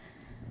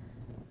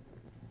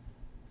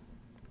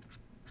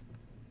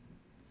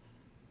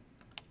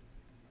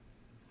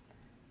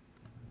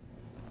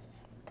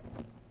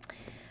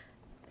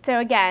 So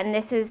again,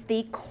 this is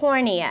the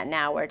cornea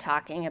now we're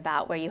talking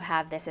about, where you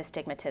have this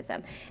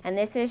astigmatism. And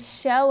this is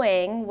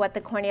showing what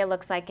the cornea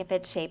looks like if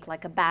it's shaped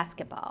like a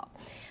basketball.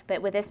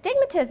 But with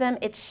astigmatism,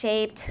 it's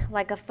shaped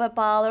like a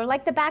football or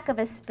like the back of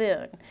a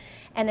spoon.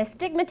 And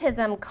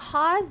astigmatism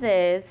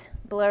causes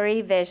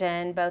blurry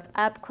vision both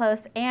up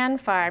close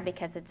and far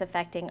because it's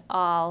affecting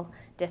all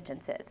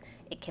distances.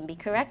 It can be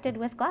corrected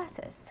with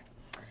glasses.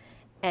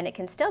 And it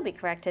can still be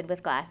corrected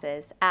with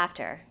glasses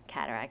after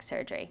cataract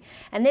surgery.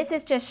 And this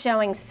is just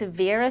showing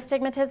severe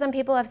astigmatism.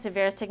 People who have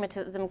severe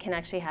astigmatism can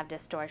actually have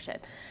distortion.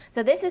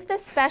 So this is the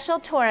special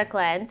toric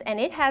lens, and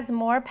it has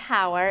more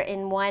power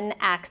in one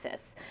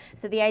axis.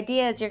 So the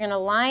idea is you're going to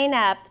line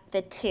up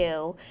the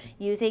two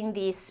using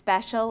these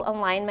special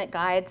alignment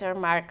guides or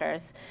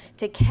markers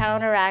to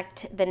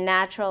counteract the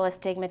natural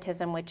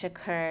astigmatism which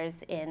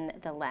occurs in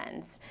the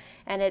lens.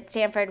 And at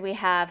Stanford, we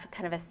have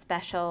kind of a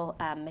special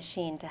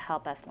machine to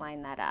help us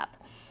line that up.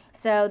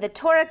 So the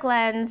toric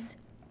lens,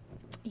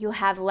 you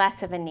have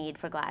less of a need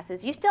for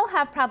glasses. You still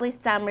have probably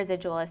some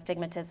residual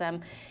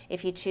astigmatism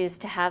if you choose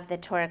to have the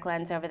toric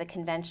lens over the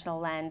conventional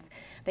lens,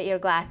 but your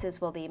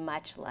glasses will be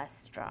much less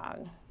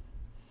strong.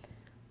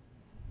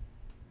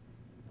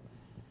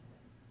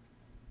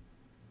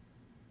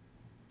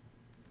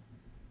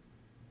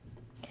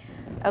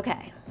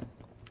 Okay,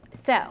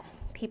 so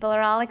people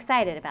are all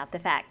excited about the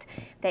fact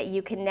that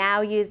you can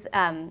now use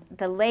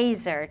the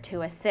laser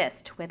to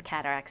assist with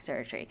cataract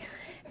surgery.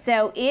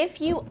 So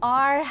if you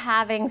are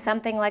having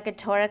something like a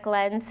toric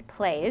lens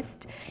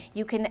placed,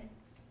 you can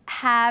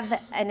have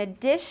an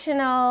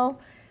additional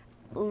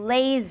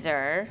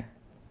laser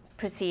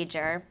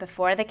procedure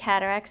before the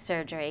cataract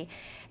surgery,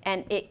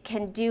 and it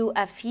can do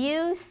a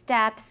few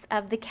steps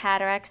of the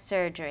cataract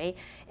surgery,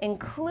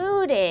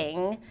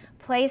 including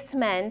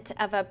placement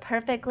of a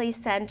perfectly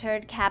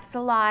centered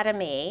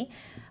capsulotomy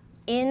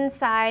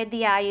inside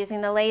the eye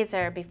using the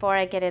laser before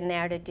I get in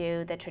there to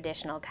do the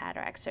traditional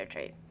cataract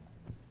surgery.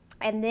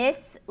 And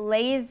this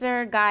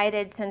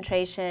laser-guided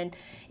centration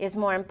is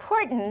more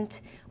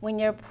important when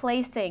you're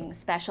placing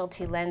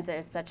specialty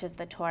lenses, such as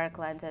the toric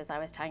lenses I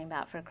was talking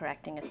about for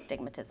correcting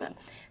astigmatism.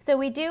 So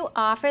we do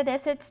offer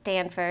this at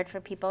Stanford for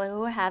people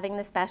who are having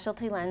the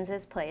specialty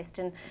lenses placed.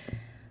 And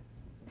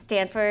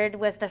Stanford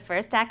was the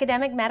first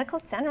academic medical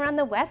center on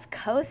the West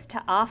Coast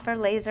to offer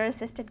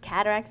laser-assisted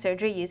cataract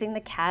surgery using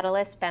the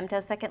Catalyst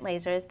femtosecond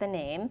laser is the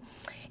name.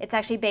 It's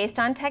actually based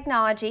on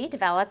technology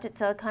developed at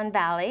Silicon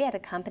Valley at a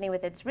company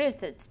with its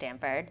roots at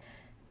Stanford,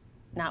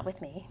 not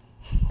with me.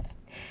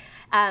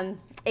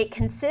 It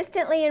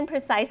consistently and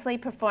precisely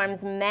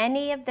performs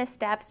many of the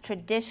steps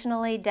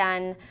traditionally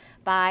done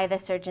by the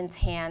surgeon's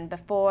hand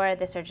before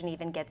the surgeon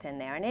even gets in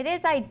there. And it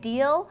is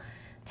ideal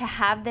to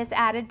have this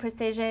added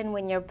precision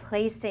when you're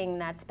placing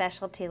that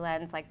specialty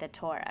lens like the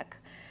toric.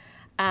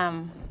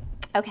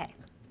 Okay.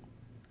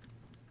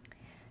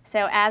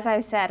 So as I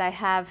said, I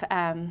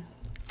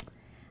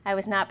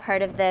was not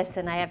part of this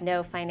and I have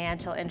no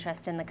financial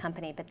interest in the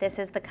company, but this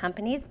is the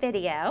company's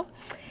video.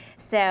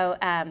 So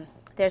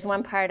there's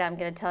one part I'm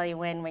going to tell you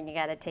when you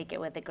got to take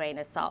it with a grain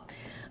of salt.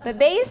 But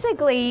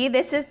basically,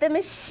 this is the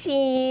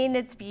machine.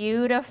 It's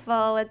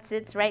beautiful.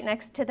 It's right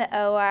next to the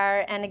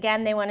OR. And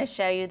again, they want to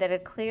show you that a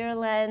clear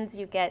lens,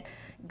 you get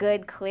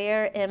good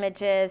clear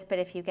images. But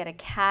if you get a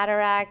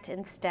cataract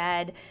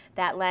instead,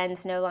 that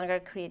lens no longer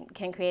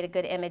can create a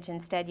good image.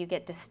 Instead, you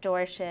get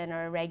distortion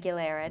or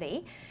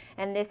irregularity.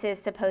 And this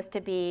is supposed to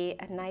be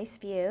a nice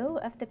view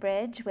of the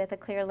bridge with a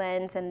clear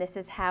lens. And this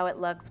is how it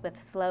looks with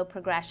slow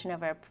progression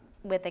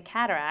with a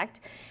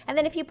cataract. And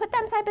then if you put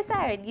them side by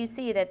side, you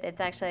see that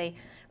it's actually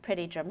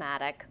pretty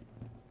dramatic.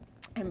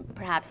 And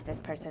perhaps this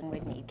person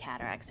would need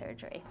cataract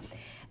surgery.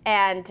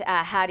 And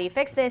how do you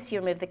fix this?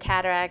 You remove the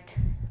cataract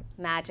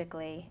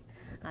magically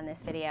on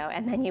this video,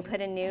 and then you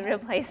put a new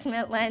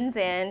replacement lens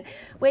in,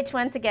 which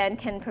once again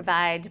can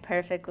provide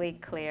perfectly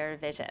clear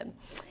vision.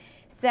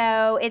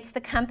 So it's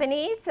the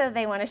company, so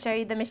they want to show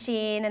you the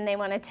machine and they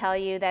want to tell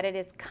you that it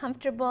is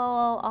comfortable,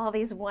 all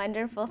these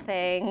wonderful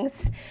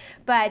things.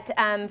 But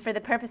for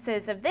the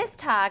purposes of this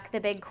talk,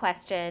 the big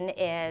question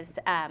is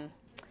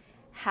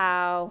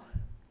how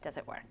does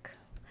it work?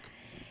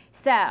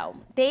 So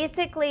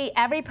basically,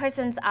 every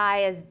person's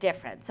eye is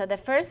different. So the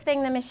first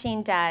thing the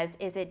machine does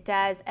is it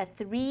does a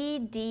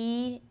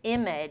 3D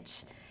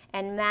image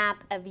and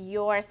map of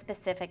your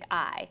specific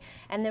eye.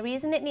 And the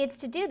reason it needs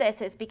to do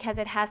this is because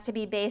it has to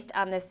be based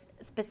on this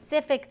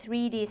specific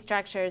 3D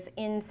structures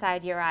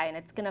inside your eye, and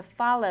it's going to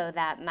follow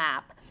that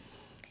map.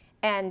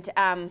 And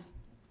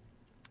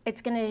it's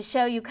going to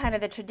show you kind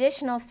of the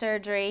traditional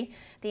surgery,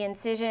 the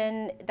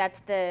incision, that's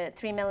the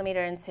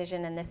 3mm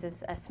incision, and this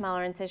is a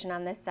smaller incision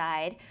on this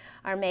side,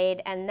 are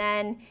made. And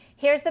then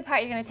here's the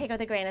part you're going to take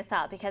with a grain of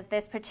salt, because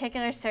this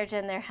particular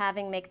surgeon they're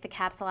having make the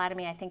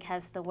capsulotomy, I think,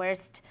 has the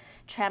worst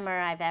tremor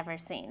I've ever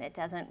seen. It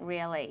doesn't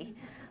really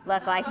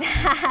look like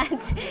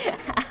that.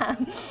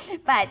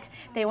 But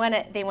they want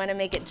to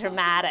make it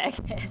dramatic.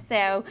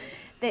 So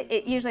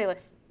it usually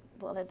looks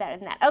a little bit better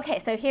than that. Okay,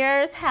 so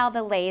here's how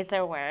the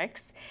laser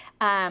works.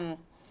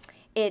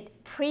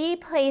 It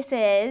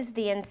pre-places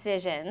the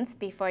incisions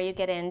before you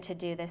get in to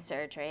do the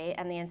surgery,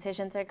 and the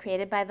incisions are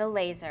created by the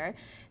laser,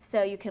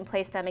 so you can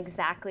place them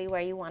exactly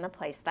where you want to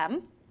place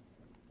them.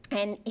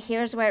 And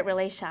here's where it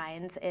really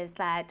shines, is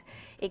that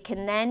it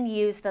can then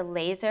use the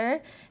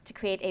laser to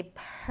create a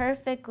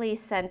perfectly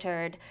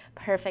centered,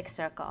 perfect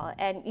circle.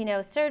 And you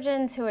know,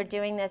 surgeons who are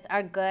doing this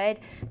are good.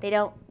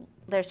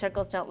 Their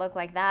circles don't look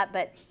like that,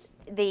 but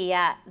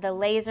the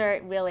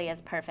laser really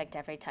is perfect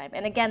every time.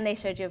 And again, they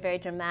showed you a very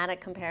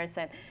dramatic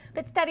comparison,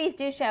 but studies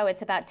do show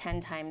it's about 10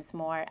 times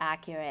more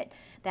accurate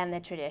than the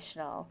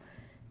traditional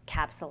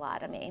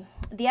capsulotomy.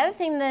 The other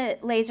thing the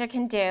laser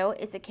can do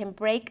is it can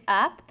break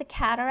up the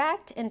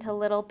cataract into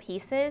little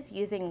pieces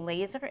using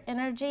laser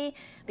energy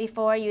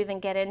before you even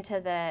get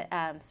into the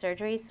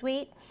surgery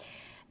suite.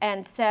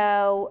 And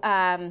so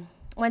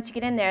once you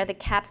get in there, the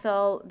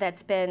capsule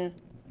that's been,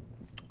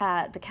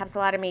 the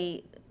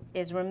capsulotomy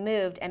is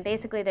removed, and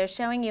basically they're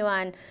showing you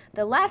on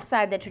the left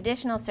side, the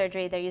traditional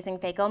surgery, they're using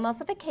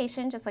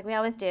phacoemulsification, just like we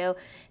always do,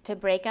 to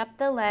break up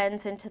the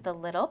lens into the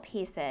little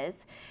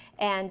pieces,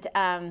 and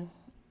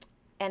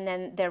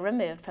then they're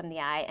removed from the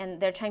eye.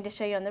 And they're trying to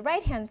show you on the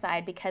right-hand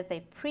side, because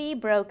they've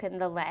pre-broken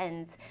the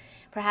lens,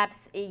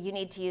 perhaps you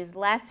need to use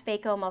less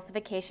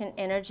phacoemulsification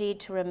energy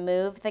to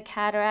remove the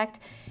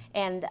cataract,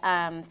 and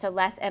so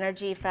less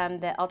energy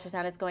from the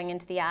ultrasound is going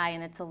into the eye,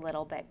 and it's a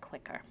little bit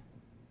quicker.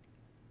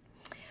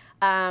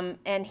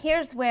 And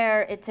here's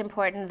where it's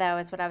important, though,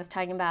 is what I was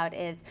talking about,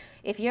 is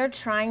if you're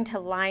trying to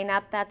line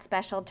up that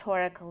special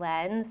toric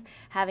lens,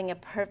 having a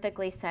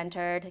perfectly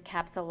centered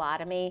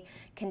capsulotomy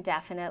can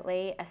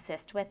definitely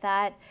assist with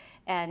that.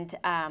 And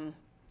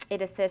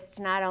it assists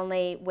not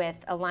only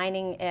with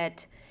aligning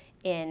it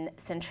in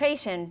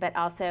centration, but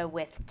also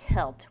with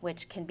tilt,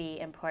 which can be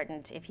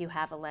important if you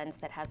have a lens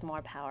that has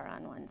more power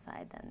on one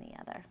side than the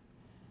other.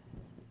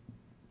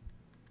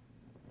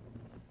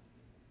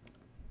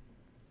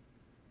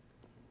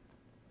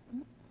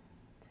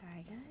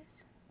 Sorry,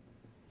 guys.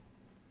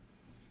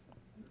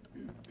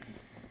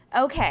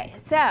 Okay,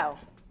 so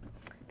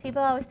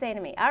people always say to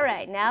me, all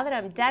right, now that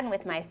I'm done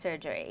with my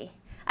surgery,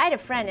 I had a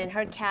friend and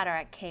her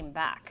cataract came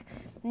back.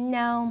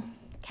 No,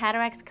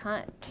 cataracts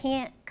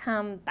can't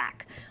come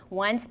back.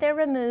 Once they're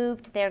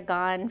removed, they're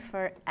gone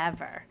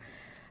forever,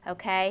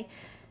 okay?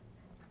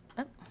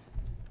 Oh.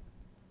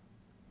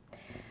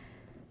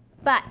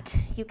 But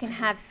you can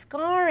have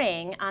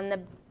scarring on the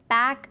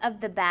back of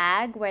the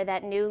bag where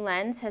that new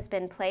lens has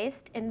been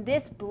placed, and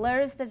this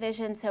blurs the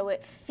vision so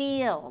it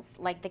feels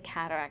like the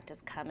cataract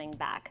is coming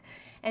back.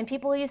 And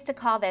people used to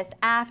call this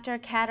after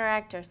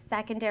cataract or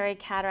secondary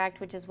cataract,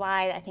 which is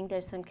why I think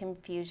there's some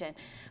confusion.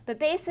 But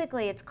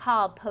basically it's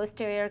called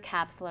posterior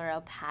capsular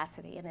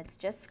opacity, and it's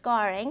just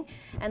scarring,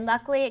 and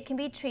luckily it can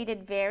be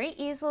treated very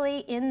easily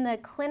in the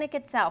clinic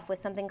itself with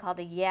something called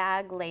a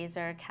YAG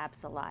laser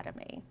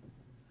capsulotomy.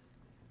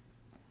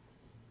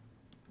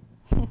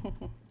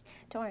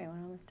 Don't worry, we're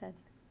almost done.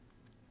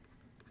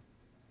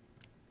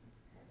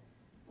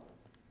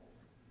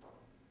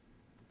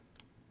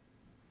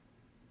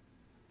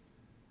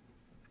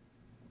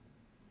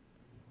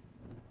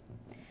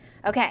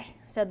 Okay,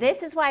 so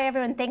this is why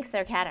everyone thinks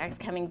their cataract's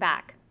coming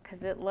back,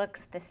 because it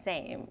looks the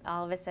same.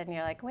 All of a sudden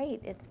you're like,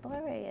 wait, it's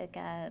blurry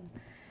again.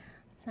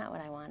 That's not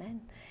what I wanted.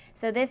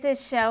 So this is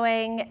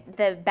showing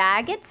the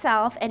bag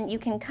itself, and you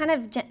can kind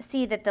of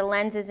see that the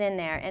lens is in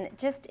there, and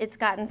it's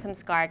gotten some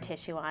scar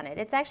tissue on it.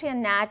 It's actually a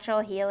natural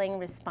healing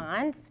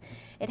response.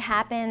 It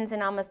happens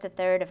in almost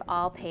 1/3 of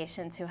all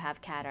patients who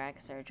have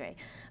cataract surgery.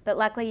 But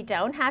luckily you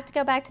don't have to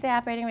go back to the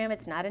operating room.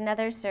 It's not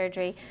another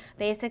surgery.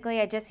 Basically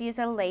I just use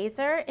a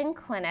laser in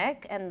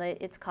clinic, and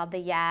it's called the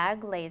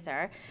YAG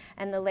laser,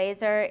 and the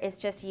laser is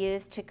just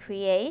used to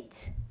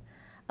create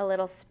a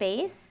little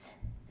space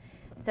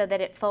so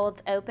that it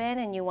folds open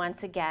and you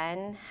once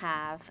again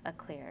have a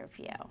clear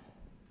view.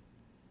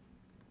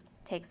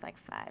 Takes like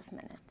 5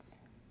 minutes.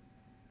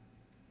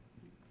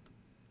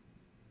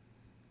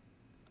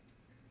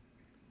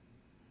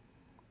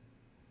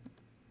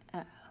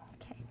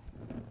 Okay.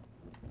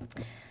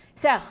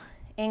 So,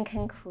 in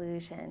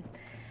conclusion,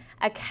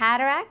 a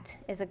cataract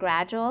is a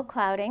gradual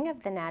clouding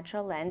of the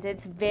natural lens.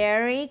 It's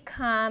very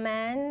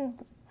common.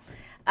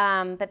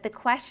 But the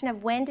question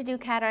of when to do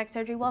cataract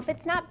surgery, well, if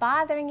it's not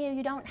bothering you,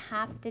 you don't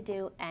have to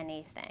do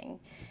anything.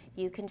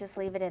 You can just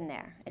leave it in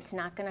there. It's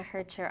not going to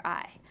hurt your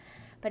eye.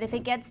 But if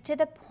it gets to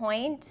the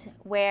point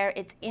where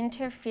it's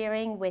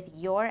interfering with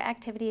your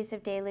activities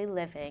of daily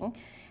living,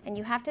 and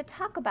you have to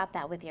talk about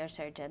that with your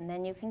surgeon,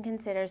 then you can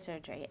consider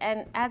surgery.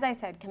 And as I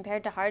said,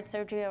 compared to heart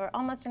surgery or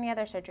almost any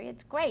other surgery,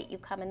 it's great. You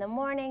come in the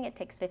morning, it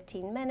takes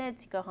 15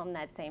 minutes, you go home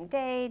that same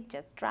day,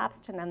 just drops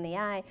to numb the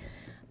eye.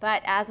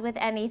 But as with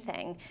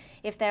anything,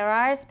 if there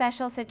are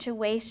special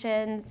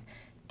situations,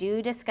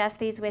 do discuss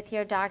these with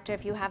your doctor.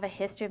 If you have a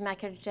history of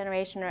macular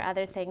degeneration or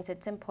other things,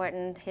 it's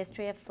important,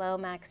 history of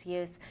Flomax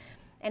use.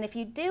 And if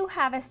you do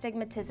have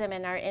astigmatism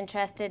and are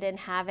interested in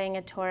having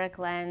a toric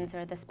lens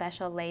or the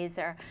special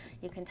laser,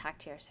 you can talk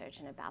to your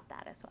surgeon about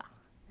that as well.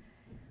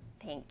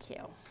 Thank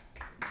you.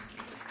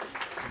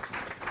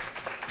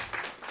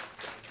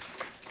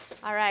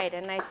 All right,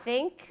 and I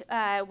think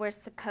we're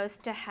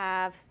supposed to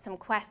have some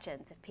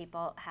questions if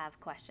people have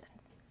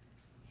questions.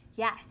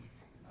 Yes?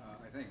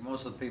 I think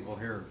most of the people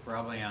here are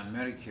probably on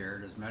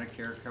Medicare. Does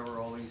Medicare cover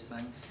all these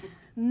things?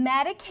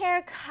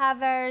 Medicare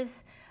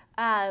covers,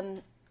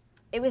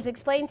 it was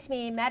explained to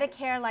me,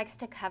 Medicare likes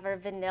to cover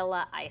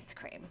vanilla ice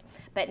cream,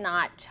 but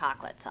not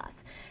chocolate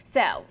sauce.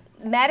 So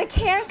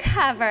Medicare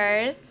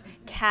covers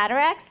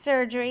cataract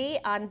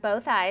surgery on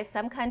both eyes.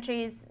 Some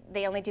countries,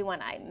 they only do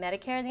one eye.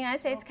 Medicare in the United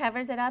States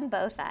covers it on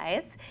both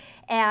eyes.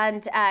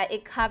 And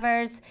it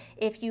covers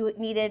if you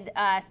needed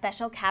a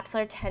special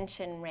capsular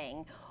tension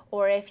ring,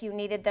 or if you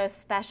needed those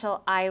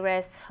special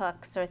iris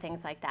hooks or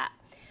things like that.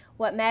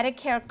 What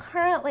Medicare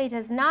currently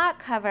does not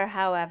cover,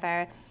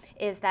 however,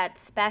 is that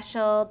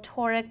special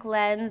toric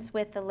lens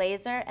with the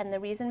laser. And the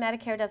reason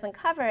Medicare doesn't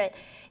cover it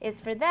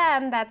is for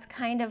them, that's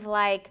kind of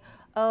like,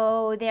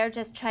 oh, they're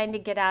just trying to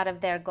get out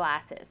of their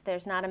glasses.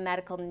 There's not a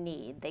medical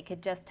need. They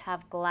could just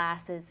have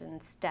glasses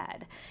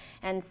instead.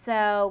 And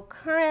so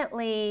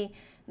currently,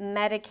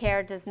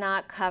 Medicare does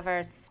not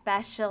cover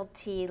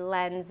specialty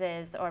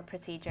lenses or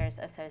procedures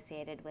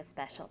associated with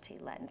specialty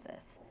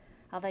lenses.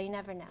 Although you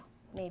never know,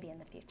 maybe in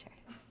the future.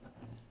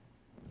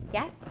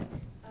 Yes?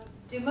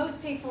 Do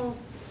most people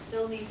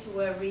still need to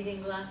wear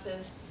reading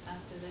glasses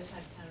after they've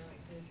had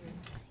cataract surgery?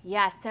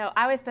 Yes, so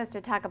I was supposed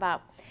to talk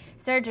about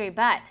surgery,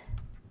 but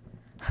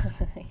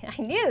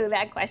I knew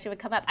that question would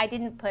come up. I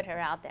didn't put her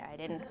out there. I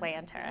didn't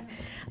plant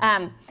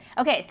her.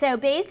 Okay, so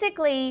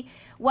basically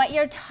what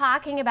you're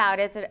talking about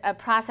is a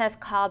process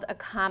called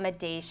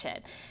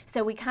accommodation.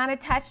 So we kind of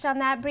touched on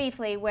that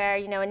briefly where,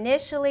 you know,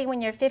 initially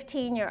when you're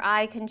 15, your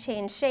eye can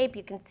change shape.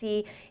 You can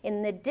see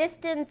in the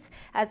distance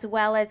as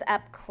well as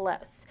up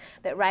close.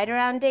 But right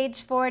around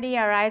age 40,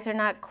 our eyes are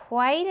not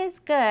quite as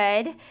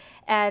good.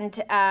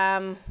 And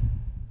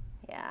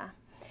yeah.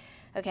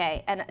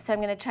 Okay, and so I'm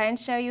going to try and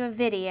show you a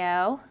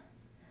video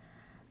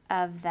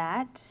of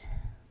that.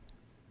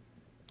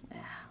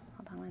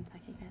 Hold on one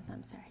second, guys.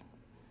 I'm sorry.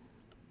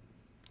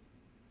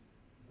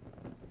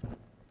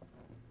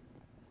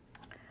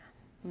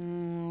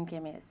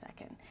 give me a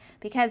second.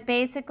 Because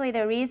basically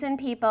the reason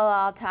people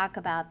all talk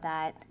about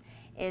that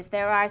is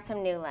there are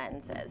some new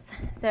lenses.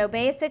 So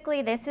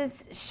basically this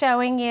is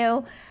showing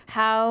you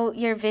how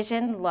your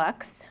vision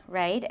looks,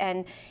 right?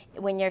 And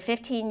when you're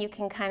 15, you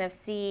can kind of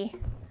see,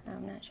 oh,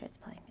 I'm not sure it's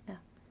playing. Oh,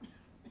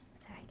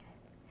 sorry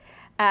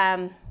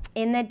guys.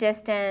 In the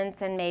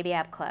distance and maybe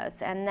up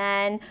close. And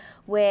then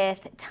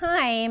with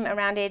time,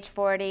 around age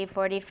 40,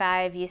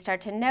 45, you start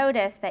to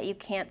notice that you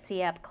can't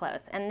see up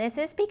close. And this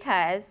is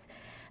because,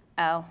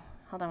 oh,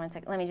 hold on one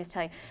second, let me just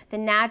tell you. The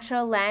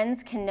natural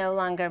lens can no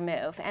longer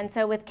move. And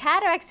so with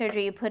cataract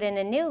surgery, you put in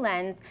a new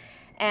lens,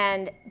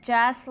 and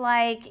just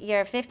like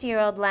your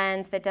 50-year-old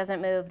lens that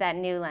doesn't move, that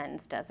new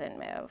lens doesn't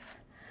move.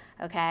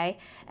 Okay?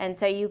 And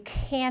so you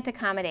can't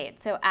accommodate.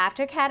 So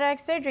after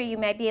cataract surgery, you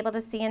might be able to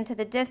see into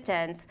the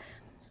distance,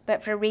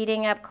 but for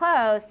reading up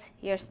close,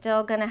 you're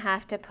still going to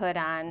have to put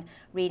on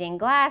reading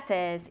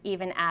glasses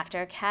even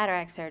after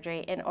cataract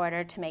surgery in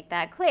order to make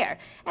that clear.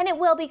 And it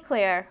will be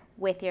clear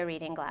with your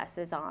reading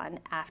glasses on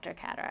after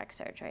cataract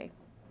surgery.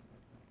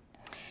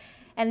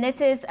 And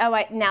this is,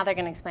 now they're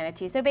going to explain it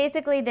to you. So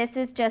basically, this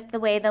is just the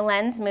way the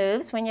lens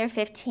moves when you're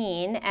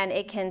 15, and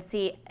it can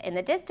see in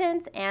the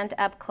distance and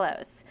up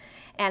close.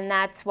 And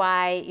that's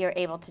why you're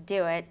able to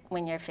do it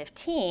when you're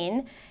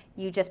 15.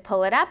 You just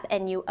pull it up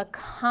and you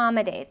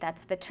accommodate.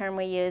 That's the term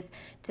we use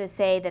to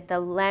say that the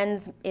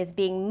lens is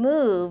being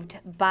moved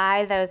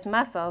by those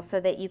muscles so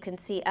that you can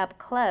see up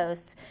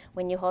close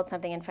when you hold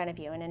something in front of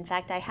you. And in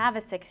fact, I have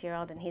a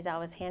 6-year-old and he's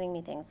always handing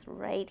me things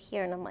right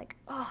here, and I'm like,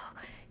 oh,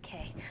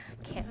 okay,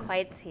 can't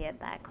quite see it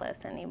that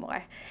close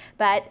anymore.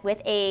 But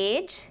with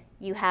age,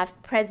 you have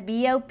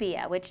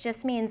presbyopia, which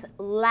just means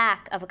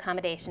lack of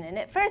accommodation. And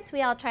at first,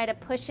 we all try to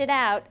push it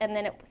out, and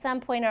then at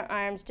some point, our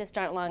arms just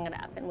aren't long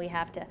enough, and we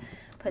have to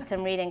put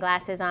some reading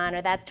glasses on,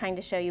 or that's trying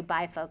to show you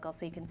bifocal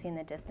so you can see in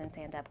the distance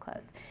and up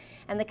close.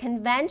 And the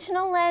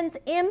conventional lens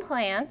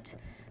implant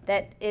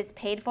that is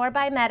paid for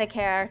by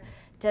Medicare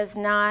does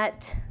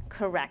not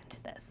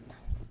correct this.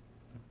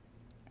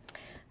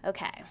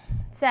 Okay,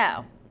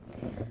 so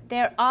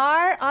there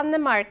are on the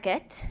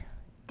market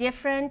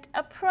different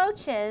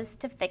approaches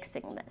to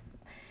fixing this.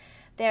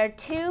 There are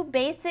two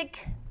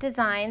basic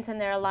designs, and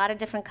there are a lot of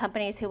different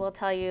companies who will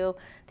tell you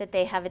that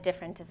they have a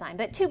different design,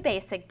 but two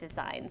basic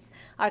designs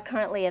are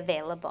currently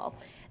available.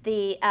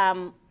 The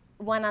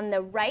one on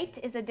the right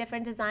is a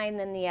different design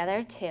than the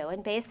other two,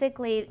 and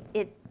basically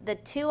the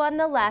two on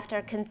the left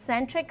are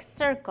concentric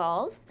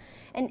circles,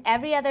 and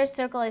every other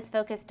circle is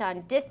focused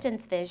on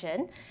distance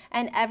vision,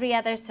 and every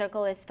other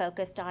circle is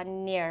focused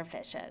on near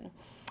vision.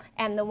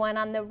 And the one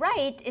on the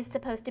right is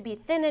supposed to be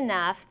thin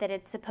enough that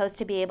it's supposed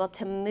to be able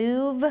to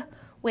move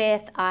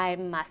with eye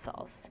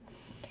muscles.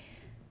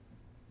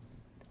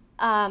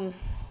 There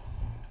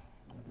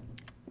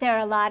are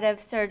a lot of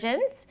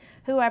surgeons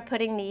who are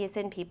putting these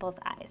in people's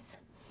eyes.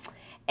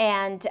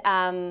 And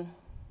I'm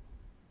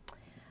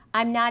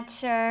not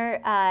sure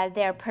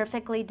they're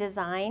perfectly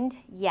designed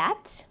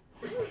yet,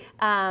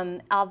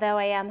 although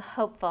I am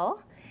hopeful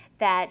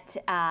that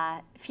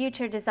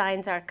future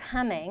designs are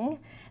coming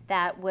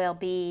that will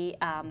be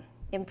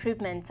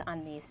improvements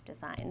on these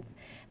designs.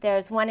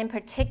 There's one in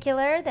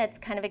particular that's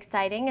kind of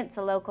exciting. It's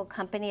a local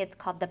company. It's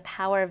called the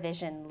Power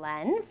Vision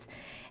Lens,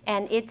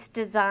 and it's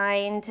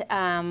designed.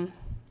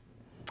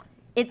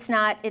 It's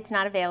not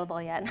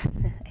available yet.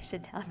 I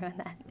should tell everyone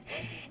that.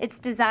 It's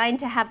designed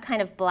to have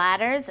kind of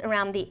bladders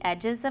around the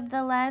edges of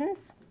the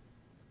lens,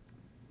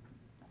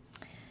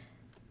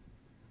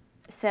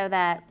 so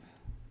that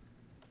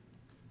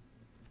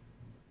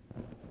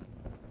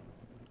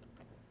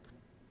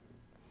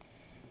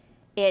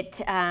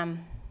it,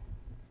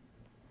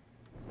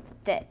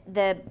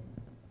 the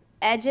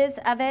edges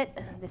of it,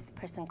 this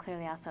person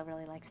clearly also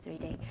really likes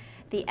 3D.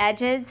 The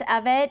edges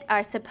of it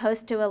are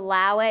supposed to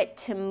allow it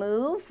to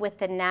move with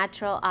the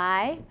natural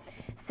eye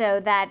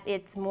so that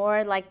it's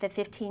more like the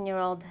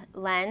 15-year-old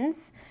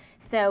lens.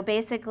 So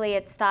basically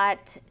it's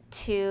thought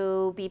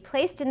to be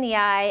placed in the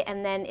eye,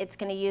 and then it's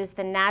going to use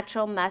the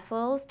natural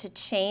muscles to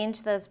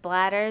change those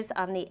bladders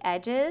on the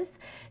edges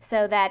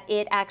so that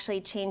it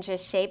actually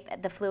changes shape.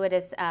 The fluid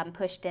is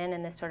pushed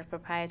in this sort of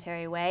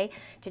proprietary way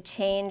to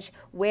change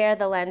where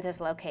the lens is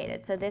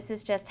located. So this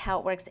is just how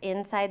it works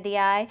inside the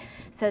eye.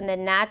 So the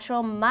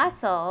natural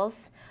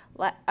muscles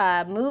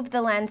move the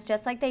lens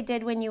just like they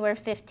did when you were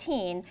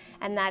 15,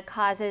 and that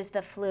causes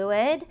the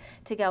fluid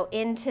to go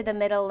into the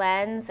middle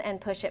lens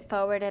and push it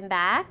forward and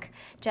back,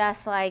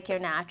 just like your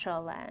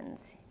natural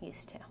lens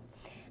used to.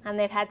 And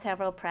they've had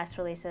several press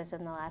releases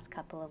in the last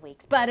couple of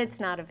weeks, but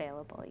it's not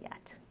available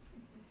yet.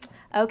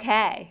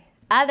 Okay,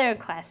 other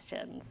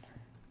questions?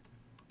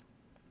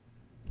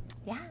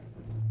 Yeah?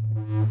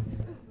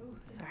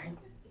 Sorry.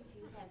 If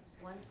you have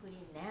one put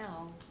in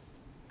now,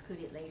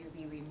 could it later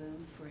be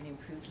removed for an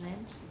improved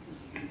lens?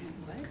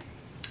 What?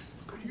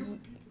 Could you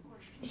repeat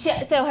the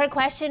question? So her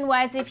question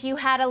was, if you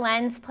had a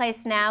lens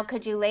placed now,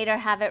 could you later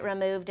have it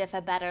removed if a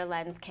better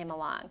lens came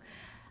along?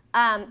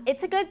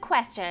 It's a good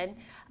question.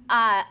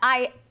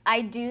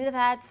 I do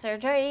that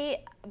surgery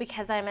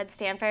because I'm at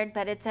Stanford,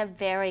 but it's a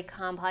very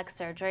complex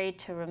surgery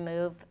to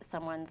remove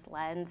someone's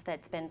lens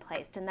that's been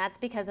placed, and that's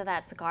because of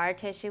that scar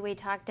tissue we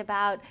talked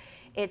about.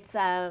 It's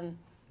a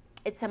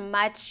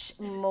much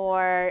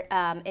more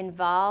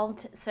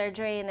involved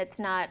surgery, and it's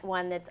not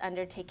one that's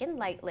undertaken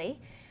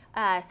lightly.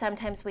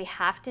 Sometimes we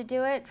have to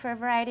do it for a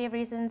variety of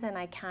reasons, and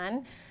I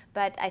can,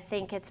 but I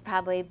think it's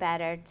probably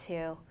better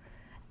to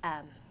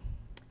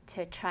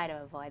try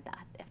to avoid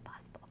that if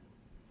possible.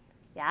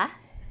 Yeah?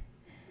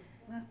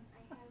 I have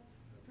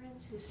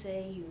friends who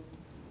say you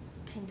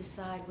can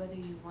decide whether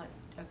you want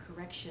a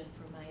correction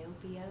for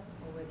myopia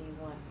or whether you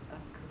want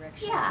a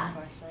correction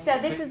for farsighted. So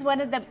this is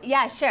one of the,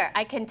 yeah, sure,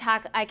 I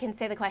can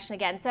say the question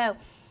again. So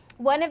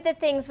one of the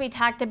things we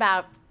talked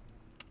about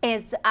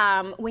is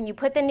when you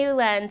put the new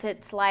lens,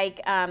 it's like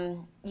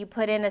you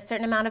put in a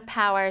certain amount of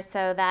power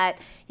so that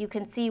you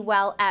can see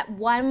well at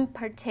one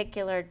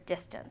particular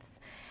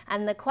distance.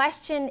 And the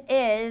question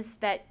is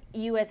that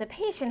you as a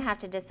patient have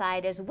to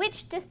decide is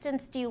which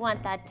distance do you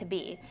want that to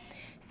be?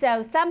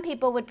 So some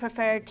people would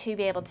prefer to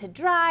be able to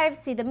drive,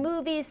 see the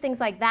movies, things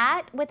like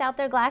that without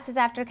their glasses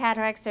after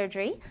cataract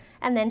surgery,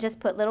 and then just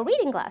put little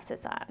reading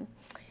glasses on.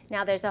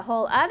 Now there's a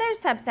whole other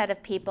subset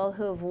of people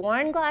who have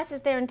worn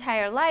glasses their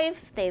entire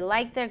life. They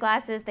like their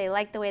glasses, they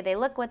like the way they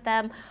look with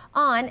them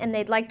on, and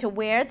they'd like to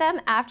wear them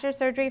after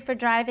surgery for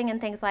driving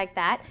and things like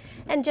that,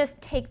 and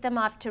just take them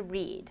off to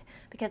read,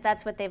 because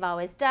that's what they've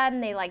always done.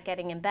 They like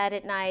getting in bed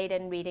at night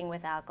and reading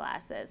without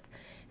glasses.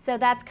 So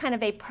that's kind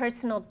of a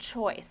personal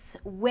choice.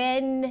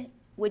 When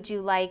would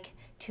you like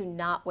to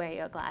not wear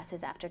your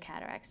glasses after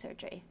cataract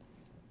surgery?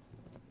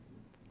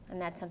 And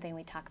that's something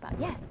we talk about.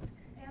 Yes?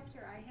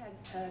 After I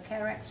had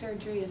cataract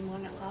surgery in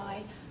one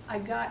eye, I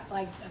got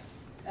like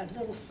a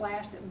little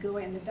flash that would go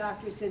in. The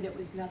doctor said it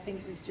was nothing,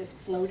 it was just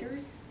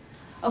floaters.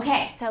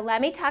 Okay, so let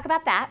me talk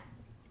about that.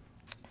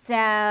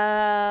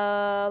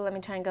 So let me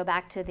try and go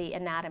back to the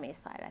anatomy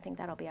slide. I think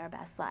that'll be our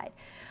best slide.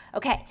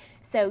 Okay,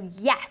 so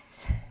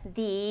yes,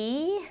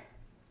 the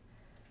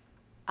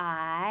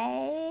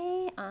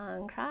eye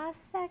on cross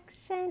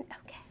section.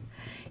 Okay,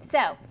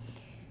 so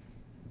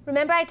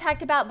remember I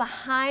talked about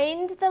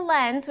behind the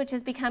lens, which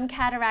has become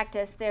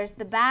cataractus, there's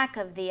the back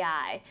of the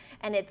eye,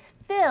 and it's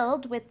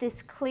filled with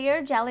this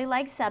clear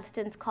jelly-like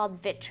substance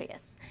called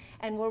vitreous.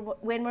 And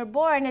when we're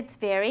born, it's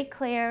very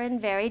clear and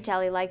very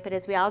jelly-like, but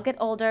as we all get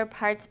older,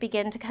 parts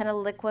begin to kind of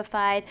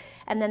liquefy,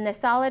 and then the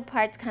solid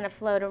parts kind of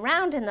float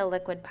around in the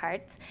liquid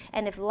parts,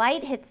 and if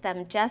light hits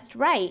them just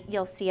right,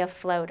 you'll see a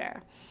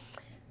floater.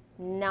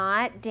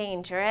 Not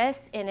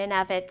dangerous in and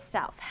of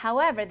itself.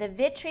 However, the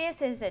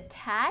vitreous is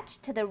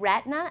attached to the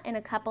retina in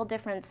a couple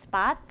different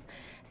spots,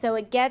 so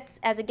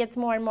as it gets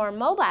more and more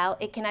mobile,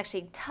 it can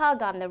actually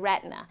tug on the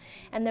retina,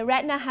 and the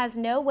retina has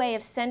no way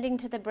of sending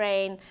to the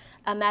brain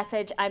a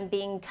message, I'm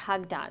being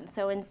tugged on.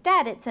 So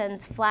instead, it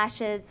sends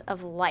flashes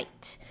of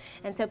light.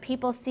 And so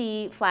people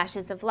see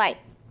flashes of light.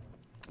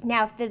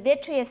 Now, if the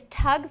vitreous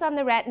tugs on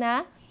the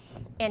retina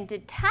and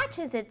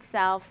detaches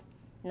itself,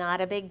 not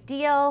a big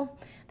deal.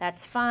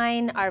 That's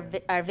fine. Our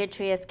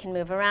vitreous can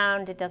move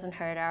around. It doesn't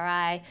hurt our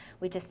eye.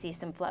 We just see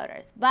some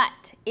floaters.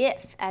 But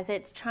if, as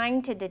it's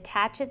trying to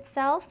detach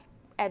itself,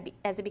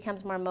 as it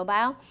becomes more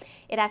mobile,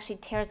 it actually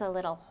tears a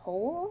little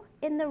hole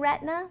in the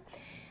retina,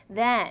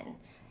 then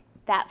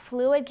that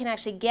fluid can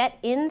actually get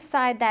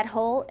inside that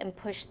hole and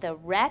push the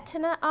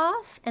retina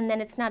off, and then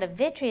it's not a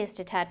vitreous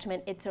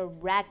detachment, it's a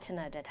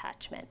retina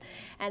detachment.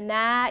 And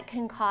that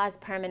can cause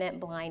permanent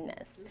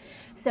blindness.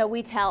 So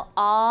we tell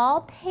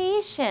all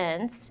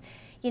patients,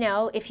 you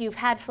know, if you've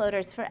had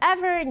floaters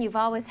forever and you've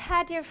always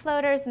had your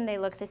floaters and they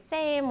look the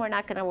same, we're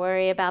not going to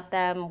worry about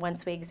them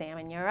once we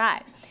examine your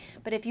eye.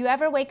 But if you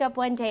ever wake up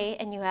one day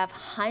and you have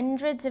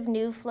hundreds of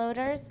new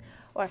floaters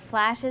or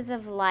flashes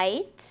of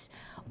light,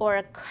 or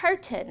a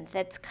curtain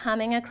that's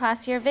coming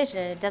across your vision,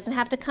 it doesn't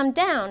have to come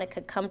down, it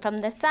could come from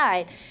the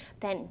side,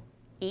 then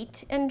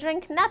eat and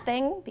drink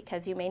nothing,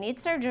 because you may need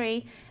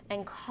surgery,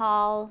 and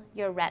call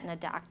your retina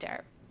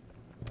doctor.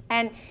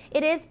 And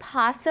it is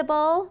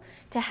possible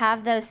to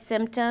have those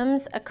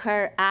symptoms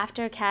occur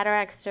after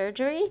cataract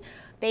surgery.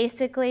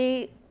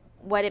 Basically,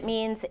 what it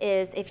means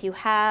is if you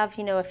have,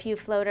 you know, a few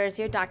floaters,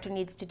 your doctor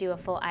needs to do a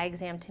full eye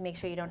exam to make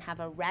sure you don't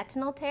have a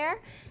retinal tear.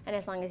 And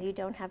as long as you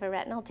don't have a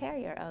retinal tear,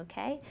 you're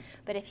okay.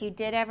 But if you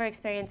did ever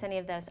experience any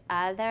of those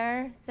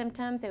other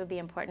symptoms, it would be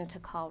important to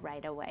call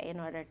right away in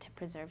order to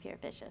preserve your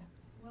vision.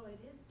 Well, it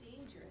is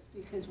dangerous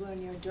because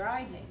when you're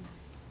driving,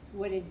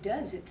 what it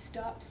does, it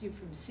stops you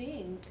from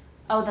seeing.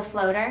 Oh, the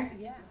floater?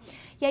 Yeah.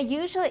 Yeah,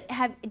 usually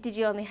did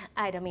you only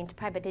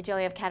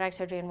have cataract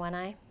surgery in one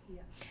eye?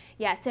 Yeah.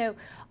 Yeah, so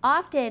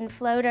often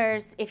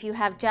floaters, if you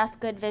have just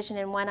good vision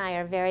in one eye,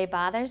 are very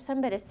bothersome,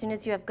 but as soon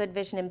as you have good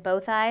vision in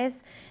both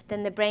eyes,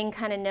 then the brain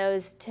kind of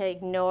knows to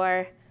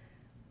ignore,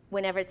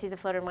 whenever it sees a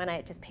floater in one eye,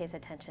 it just pays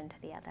attention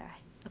to the other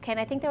eye. Okay,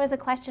 and I think there was a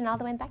question all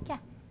the way in the back, yeah?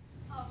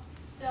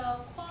 The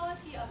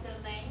quality of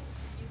the lens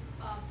you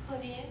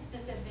put in,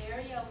 does it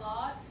vary a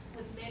lot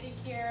with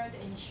Medicare,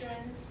 the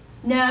insurance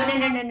No.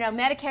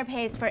 Medicare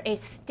pays for a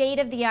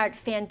state-of-the-art,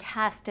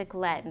 fantastic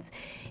lens.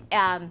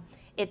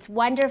 It's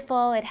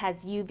wonderful. It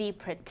has UV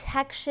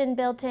protection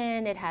built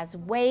in. It has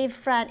wave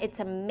front. It's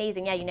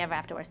amazing. Yeah, you never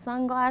have to wear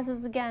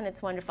sunglasses again.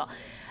 It's wonderful.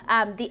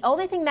 The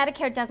only thing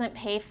Medicare doesn't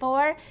pay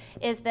for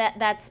is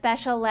that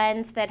special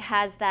lens that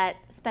has that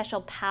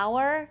special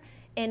power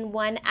in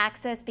one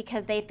axis,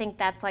 because they think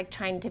that's like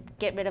trying to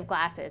get rid of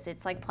glasses.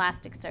 It's like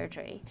plastic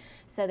surgery,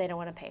 so they don't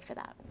want to pay for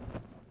that.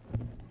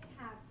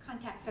 I have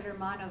contacts that are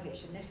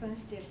monovision. This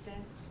one's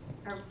distant,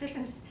 or this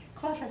one's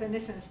close up and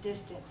this one's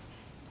distance.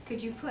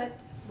 Could you put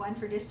one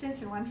for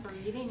distance and one for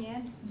reading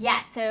in?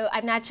 Yes, so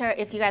I'm not sure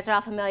if you guys are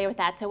all familiar with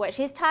that. So what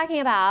she's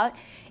talking about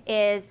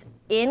is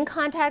in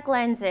contact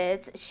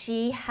lenses,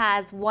 she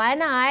has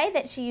one eye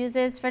that she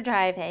uses for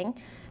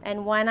driving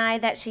and one eye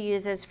that she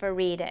uses for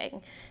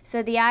reading.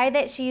 So the eye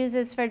that she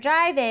uses for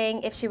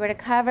driving, if she were to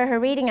cover her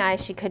reading eye,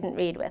 she couldn't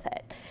read with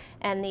it.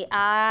 And the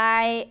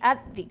eye,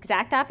 the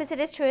exact opposite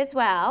is true as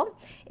well.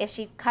 If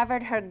she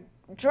covered her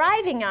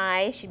driving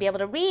eye, she'd be able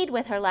to read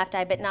with her left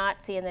eye but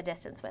not see in the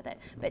distance with it.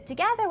 But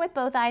together with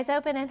both eyes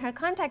open and her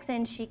contacts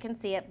in, she can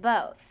see it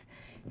both.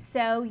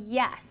 So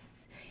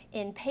yes,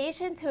 in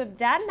patients who have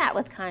done that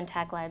with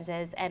contact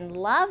lenses and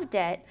loved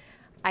it,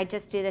 I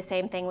just do the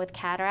same thing with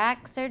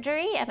cataract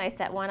surgery, and I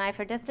set one eye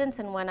for distance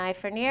and one eye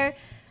for near,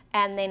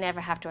 and they never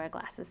have to wear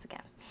glasses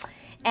again.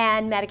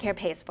 And Medicare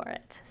pays for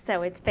it,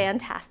 so it's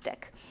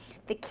fantastic.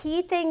 The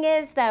key thing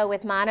is, though,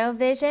 with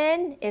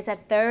monovision is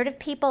 1/3 of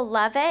people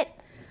love it,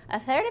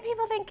 1/3 of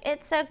people think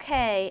it's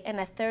okay, and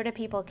 1/3 of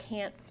people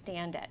can't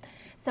stand it.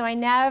 So I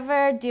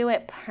never do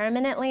it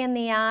permanently in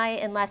the eye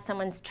unless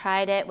someone's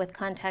tried it with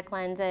contact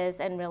lenses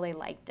and really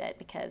liked it,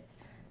 because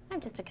I'm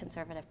just a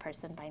conservative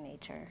person by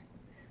nature.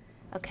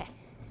 Okay.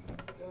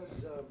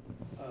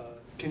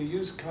 Can you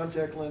use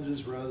contact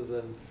lenses rather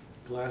than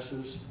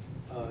glasses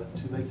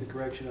to make the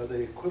correction? Are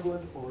they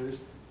equivalent, or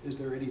is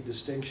there any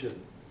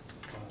distinction?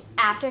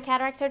 After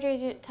cataract surgery,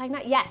 you're talking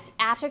about? Yes,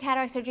 after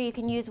cataract surgery, you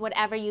can use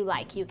whatever you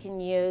like. You can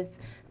use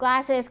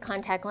glasses,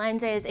 contact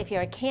lenses. If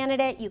you're a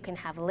candidate, you can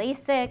have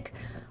LASIK,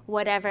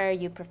 whatever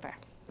you prefer.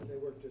 And they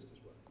work just as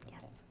well?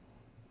 Yes.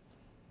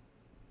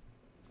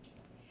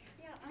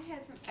 Yeah, I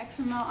had some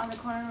eczema on the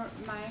corner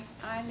of my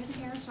eyelid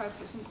here, so I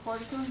put some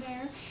cortisone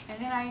there. And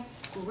then I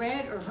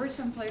read or heard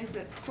someplace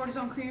that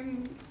cortisone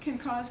cream can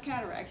cause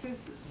cataracts.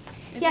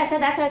 Yeah, so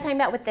that's what I was talking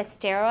about with the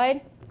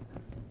steroid.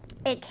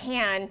 It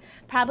can,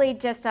 probably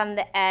just on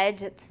the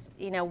edge. It's,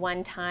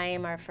 one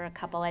time or for a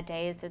couple of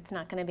days, it's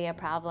not going to be a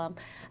problem.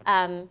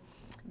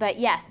 But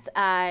yes,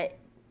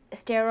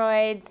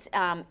 steroids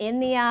in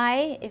the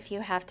eye, if you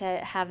have to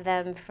have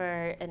them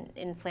for an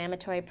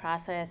inflammatory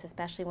process,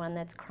 especially one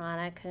that's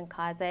chronic, can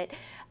cause it.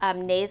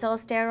 Nasal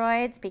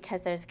steroids,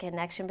 because there's a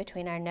connection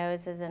between our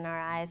noses and our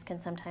eyes, can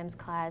sometimes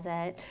cause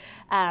it.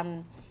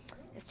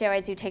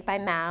 Steroids you take by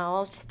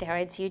mouth,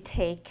 steroids you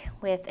take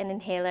with an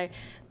inhaler.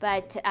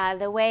 But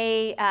the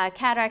way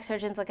cataract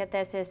surgeons look at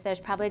this is there's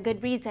probably a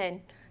good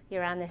reason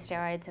you're on the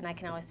steroids, and I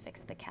can always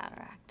fix the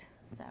cataract.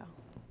 So,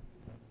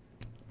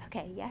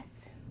 okay, yes?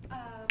 What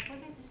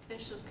are the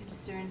special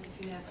concerns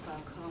if you have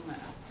glaucoma?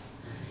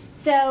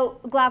 So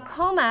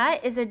glaucoma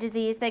is a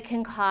disease that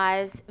can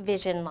cause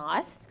vision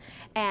loss,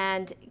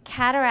 and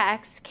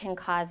cataracts can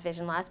cause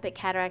vision loss, but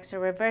cataracts are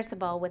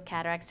reversible with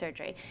cataract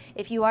surgery.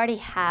 If you already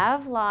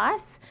have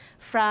loss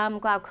from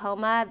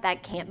glaucoma,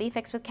 that can't be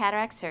fixed with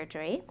cataract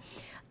surgery.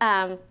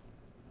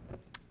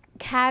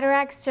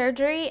 Cataract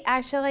surgery,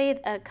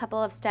 actually, a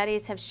couple of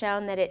studies have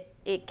shown that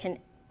it can,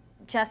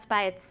 just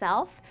by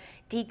itself,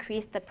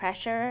 decrease the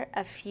pressure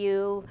a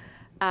few,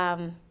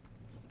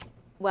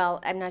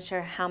 well, I'm not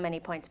sure how many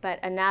points,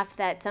 but enough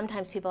that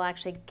sometimes people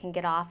actually can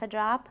get off a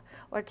drop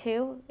or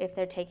two if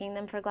they're taking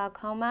them for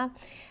glaucoma.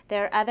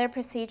 There are other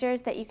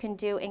procedures that you can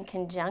do in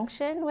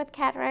conjunction with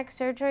cataract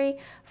surgery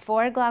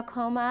for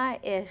glaucoma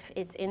if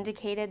it's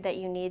indicated that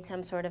you need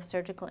some sort of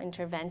surgical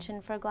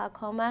intervention for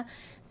glaucoma.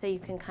 So you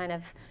can kind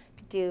of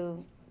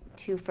do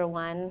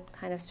 2-for-1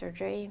 kind of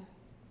surgery.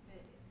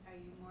 But are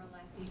you more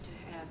likely to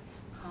have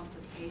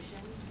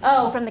complications?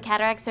 Oh, from the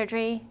cataract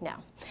surgery? No.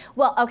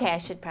 Well, okay, I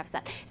should preface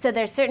that. So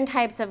there's certain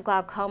types of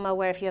glaucoma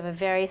where if you have a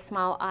very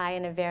small eye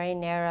and a very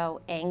narrow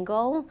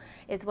angle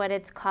is what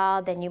it's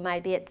called, then you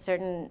might be at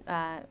certain,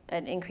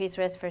 an increased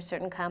risk for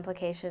certain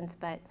complications.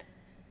 But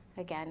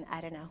again,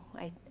 I don't know.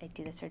 I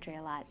do the surgery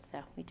a lot,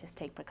 so we just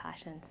take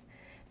precautions.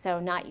 So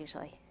not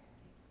usually.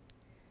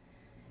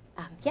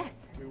 Yes?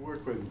 Do you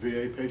work with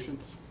VA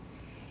patients?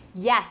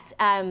 Yes.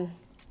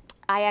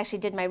 I actually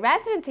did my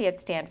residency at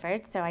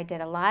Stanford, so I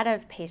did a lot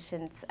of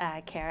patients'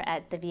 care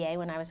at the VA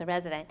when I was a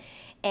resident.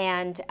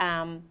 And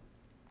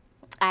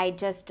I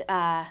just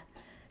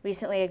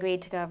recently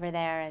agreed to go over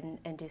there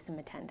and do some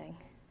attending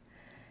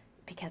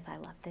because I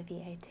love the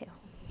VA too.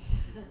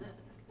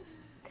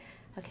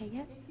 Okay,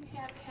 yes? If you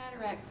have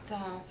cataract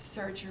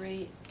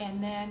surgery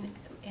and then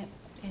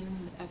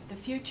in the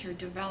future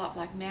develop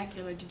like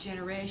macular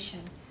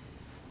degeneration,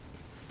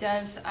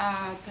 does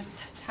the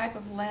type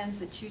of lens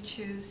that you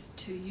choose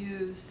to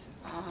use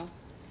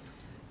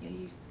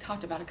you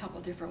talked about a couple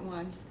different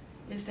ones.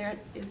 Is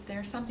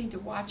there something to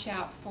watch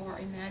out for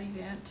in that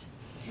event?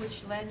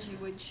 Which lens you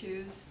would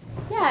choose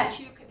so that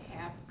you could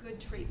have good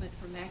treatment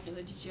for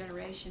macular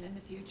degeneration in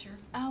the future?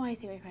 Oh, I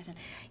see your question.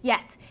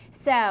 Yes.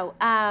 So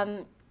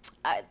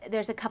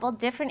there's a couple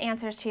different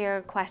answers to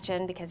your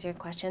question because your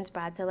question's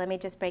broad, so let me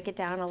just break it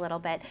down a little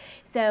bit.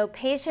 So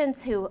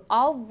patients who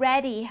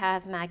already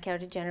have macular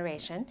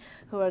degeneration,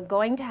 who are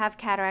going to have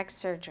cataract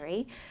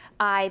surgery,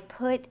 I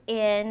put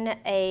in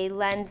a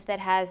lens that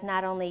has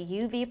not only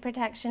UV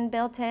protection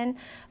built in,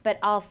 but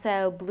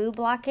also blue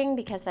blocking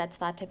because that's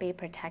thought to be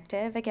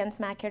protective against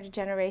macular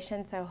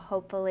degeneration, so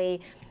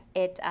hopefully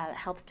it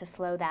helps to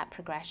slow that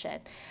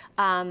progression.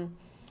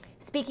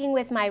 Speaking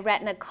with my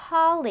retina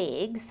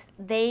colleagues,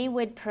 they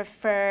would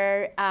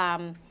prefer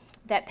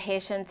that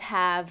patients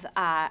have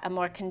a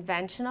more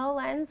conventional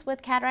lens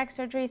with cataract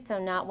surgery, so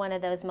not one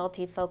of those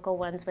multifocal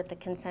ones with the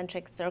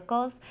concentric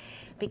circles,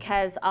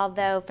 because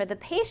although for the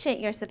patient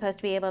you're supposed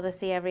to be able to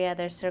see every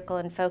other circle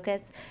in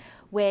focus,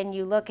 when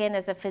you look in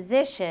as a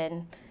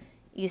physician,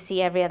 you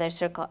see every other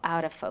circle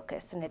out of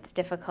focus, and it's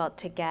difficult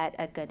to get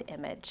a good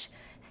image.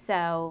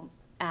 So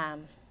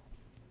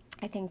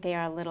I think they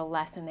are a little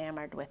less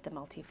enamored with the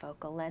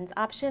multifocal lens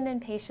option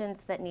in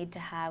patients that need to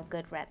have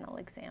good retinal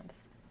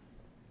exams.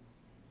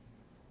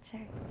 Sure.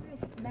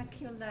 What is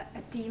macular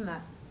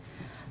edema?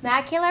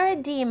 Macular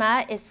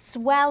edema is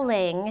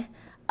swelling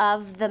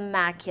of the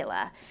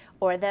macula,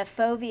 or the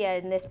fovea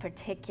in this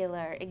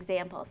particular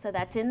example. So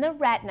that's in the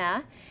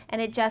retina,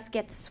 and it just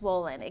gets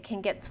swollen. It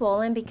can get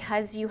swollen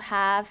because you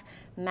have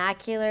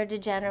macular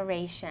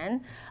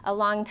degeneration. A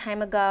long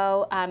time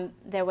ago,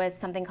 there was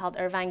something called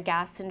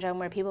Irvine-Gass syndrome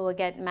where people would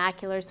get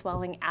macular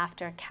swelling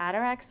after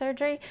cataract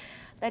surgery.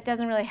 That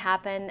doesn't really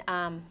happen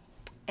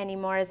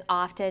anymore as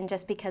often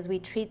just because we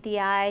treat the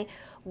eye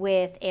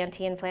with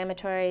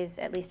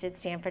anti-inflammatories, at least at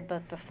Stanford,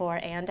 both before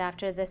and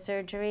after the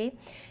surgery.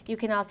 You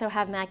can also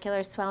have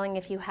macular swelling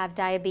if you have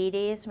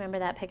diabetes. Remember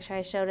that picture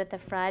I showed at the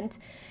front?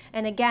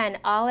 And again,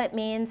 all it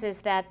means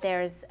is that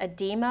there's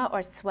edema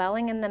or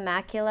swelling in the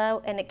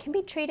macula, and it can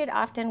be treated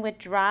often with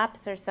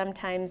drops or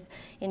sometimes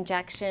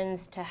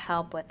injections to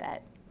help with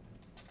it.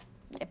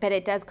 But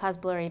it does cause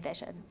blurry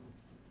vision.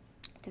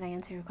 Did I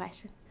answer your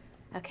question?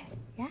 Okay,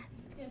 yeah?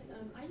 Yes,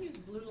 I use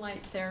blue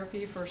light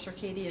therapy for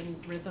circadian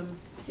rhythm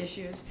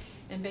issues,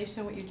 and based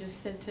on what you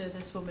just said to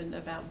this woman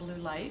about blue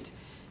light,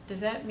 does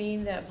that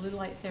mean that blue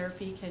light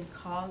therapy can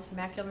cause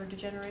macular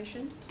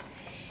degeneration?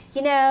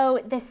 You know,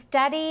 the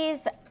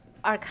studies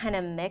are kind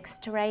of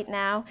mixed right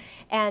now,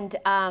 and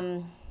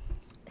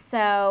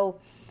so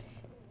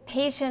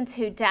patients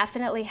who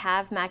definitely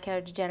have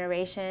macular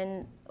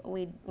degeneration,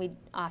 we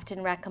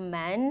often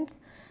recommend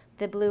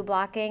the blue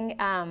blocking.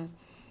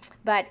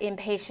 But in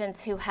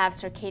patients who have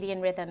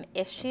circadian rhythm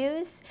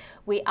issues,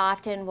 we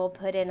often will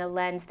put in a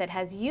lens that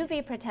has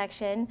UV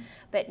protection,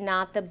 but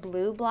not the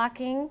blue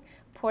blocking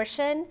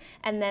portion.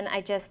 And then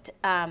I just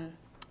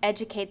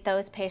educate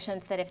those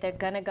patients that if they're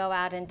going to go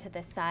out into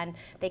the sun,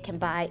 they can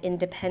buy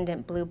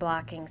independent blue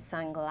blocking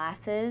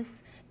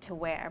sunglasses to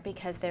wear,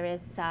 because there is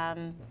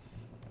some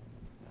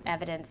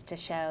evidence to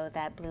show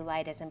that blue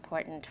light is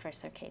important for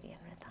circadian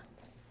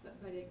rhythms.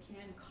 But it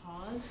can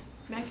cause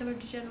macular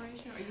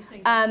degeneration? Or are you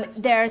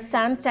saying there are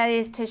some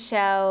studies to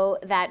show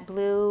that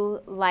blue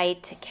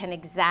light can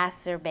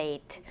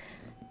exacerbate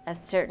a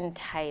certain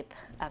type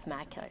of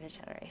macular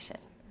degeneration.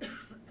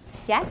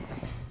 Yes?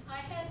 I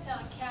had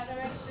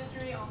cataract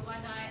surgery on one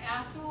eye.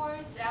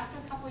 Afterwards, after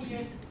a couple of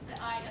years,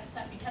 the eye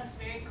becomes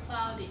very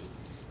cloudy.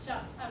 So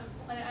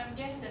when I'm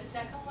getting the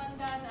second one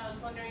done, I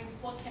was wondering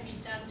what can be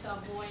done to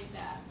avoid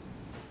that.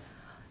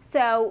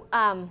 So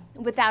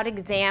without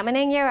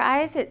examining your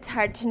eyes, it's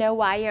hard to know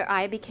why your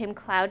eye became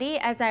cloudy.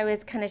 As I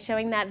was kind of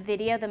showing that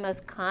video, the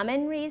most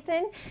common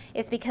reason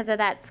is because of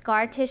that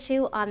scar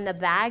tissue on the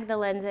bag the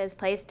lens is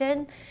placed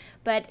in.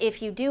 But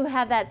if you do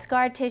have that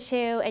scar tissue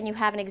and you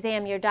have an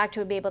exam, your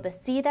doctor would be able to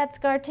see that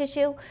scar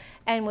tissue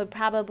and would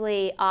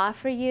probably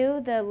offer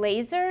you the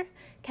laser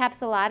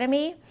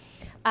capsulotomy,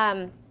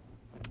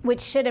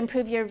 which should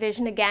improve your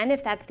vision again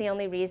if that's the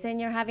only reason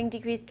you're having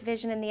decreased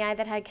vision in the eye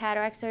that had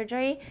cataract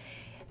surgery.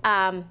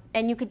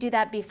 And you could do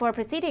that before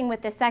proceeding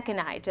with the second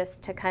eye,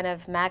 just to kind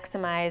of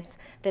maximize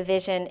the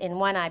vision in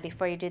one eye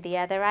before you do the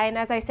other eye. And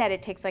as I said,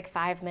 it takes like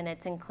 5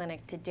 minutes in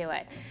clinic to do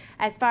it.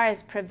 As far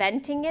as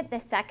preventing it the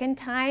second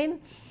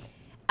time,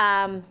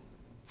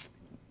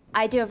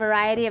 I do a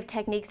variety of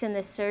techniques in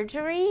the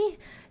surgery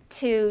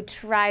to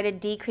try to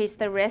decrease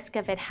the risk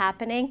of it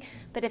happening.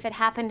 But if it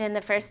happened in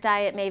the first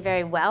eye, it may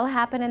very well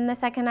happen in the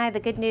second eye. The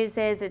good news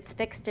is it's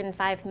fixed in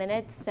 5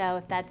 minutes, so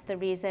if that's the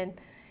reason,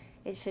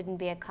 it shouldn't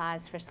be a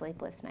cause for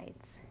sleepless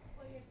nights.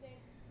 What you're saying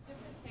is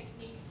different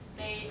techniques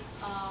may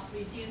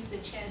reduce the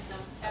chance of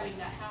having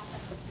that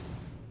happen.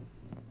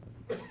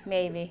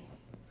 Maybe.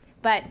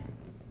 But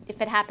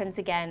if it happens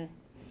again,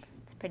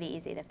 it's pretty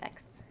easy to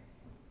fix.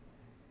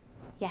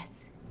 Yes?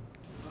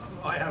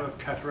 I have a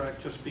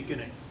cataract just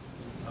beginning.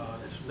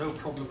 It's no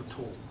problem at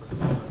all at the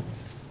moment.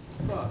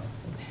 But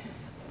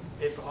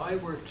if I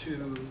were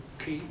to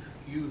keep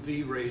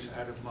UV rays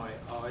out of my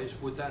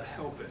eyes. Would that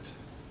help it?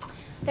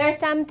 There are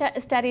some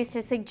studies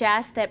to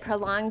suggest that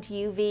prolonged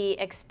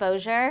UV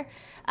exposure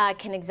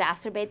can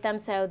exacerbate them,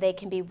 so they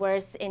can be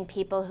worse in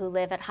people who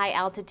live at high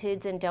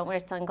altitudes and don't wear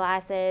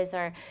sunglasses,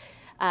 or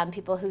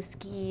people who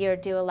ski or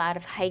do a lot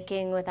of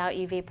hiking without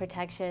UV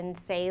protection,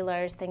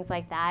 sailors, things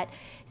like that.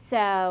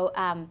 So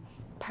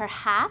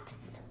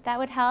perhaps that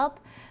would help,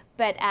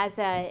 but as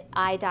an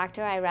eye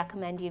doctor, I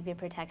recommend UV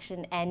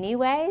protection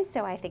anyway,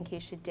 so I think you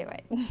should do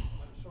it.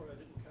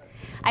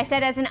 I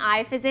said as an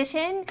eye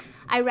physician,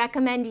 I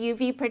recommend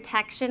UV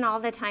protection all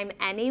the time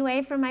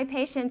anyway for my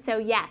patients, so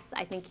yes,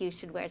 I think you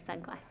should wear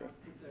sunglasses.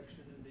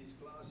 Protection in these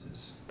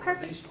glasses.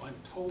 Perfect. At least I'm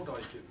told I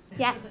do.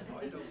 Yes.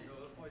 I don't know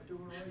if I do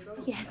or I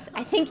don't. Yes,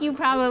 I think you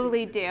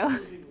probably do.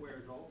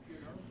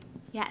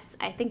 Yes,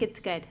 I think it's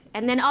good.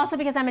 And then also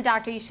because I'm a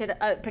doctor, you should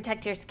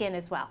protect your skin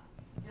as well.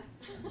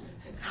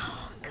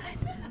 Oh,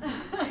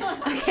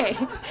 good. Okay,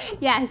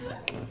 yes.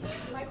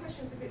 My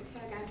question's a good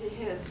tag onto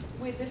his.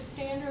 With the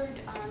standard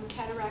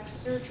cataract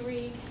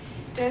surgery,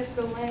 does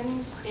the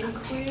lens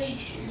include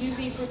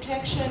UV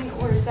protection,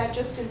 or is that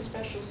just in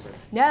special surgery?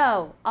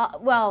 No,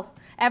 well,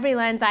 every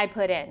lens I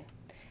put in,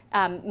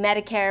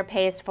 Medicare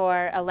pays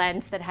for a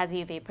lens that has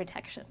UV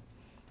protection.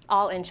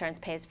 All insurance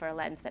pays for a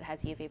lens that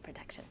has UV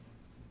protection.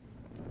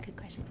 Good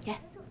question. Yes?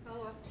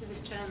 Follow up to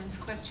this gentleman's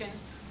question,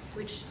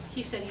 which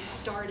he said he's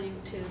starting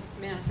to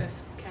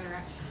manifest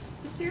cataract.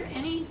 Is there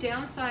any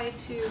downside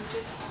to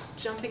just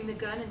jumping the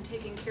gun and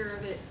taking care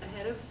of it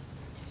ahead of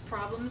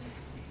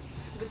problems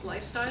with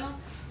lifestyle?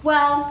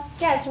 Well,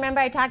 yes, remember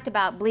I talked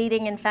about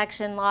bleeding,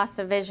 infection, loss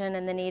of vision,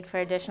 and the need for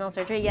additional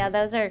surgery. Yeah,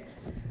 those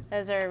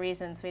are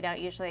reasons we don't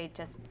usually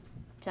just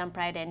jump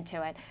right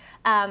into it.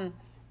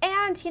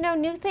 And, you know,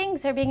 new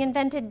things are being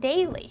invented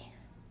daily.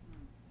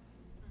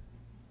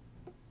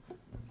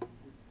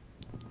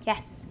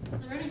 Yes? Is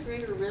there any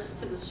greater risk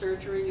to the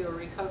surgery or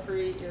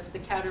recovery if the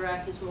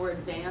cataract is more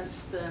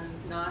advanced than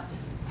not?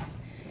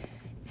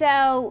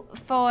 So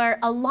for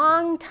a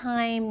long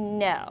time,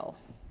 no.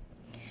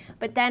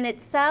 But then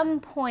at some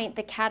point,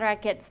 the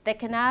cataract gets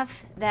thick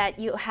enough that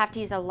you have to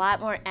use a lot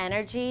more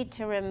energy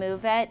to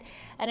remove it.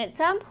 And at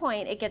some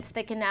point, it gets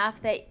thick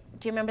enough that,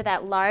 do you remember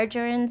that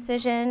larger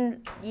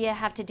incision? You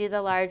have to do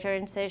the larger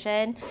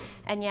incision,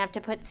 and you have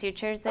to put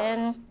sutures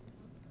in.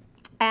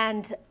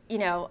 And, you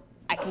know,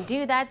 I can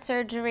do that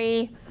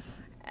surgery.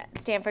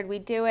 At Stanford, we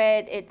do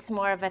it. It's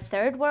more of a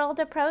third world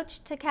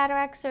approach to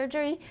cataract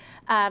surgery,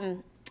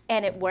 and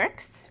it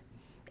works.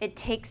 It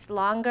takes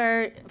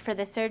longer for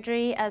the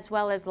surgery as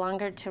well as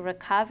longer to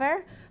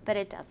recover, but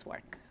it does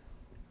work.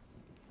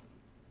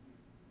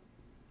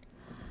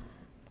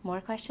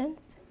 More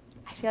questions?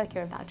 I feel like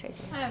you're about to raise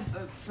your hand. I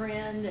have a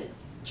friend that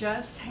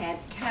just had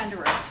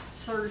cataract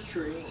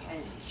surgery,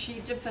 and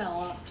she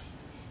developed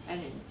an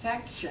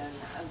infection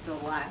of the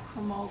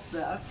lacrimal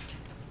duct.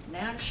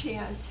 Now she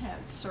has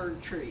had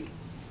surgery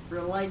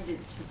related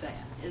to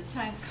that. Is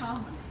that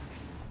common?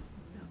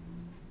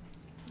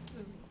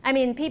 I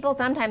mean, people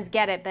sometimes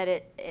get it, but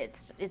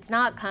it's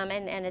not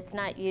common, and it's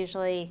not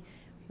usually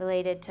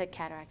related to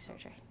cataract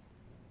surgery.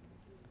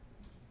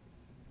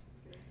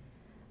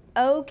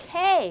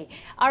 Okay.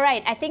 All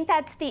right. I think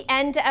that's the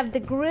end of the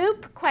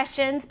group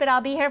questions, but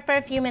I'll be here for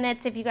a few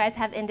minutes if you guys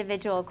have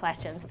individual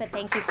questions. But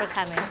thank you for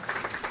coming.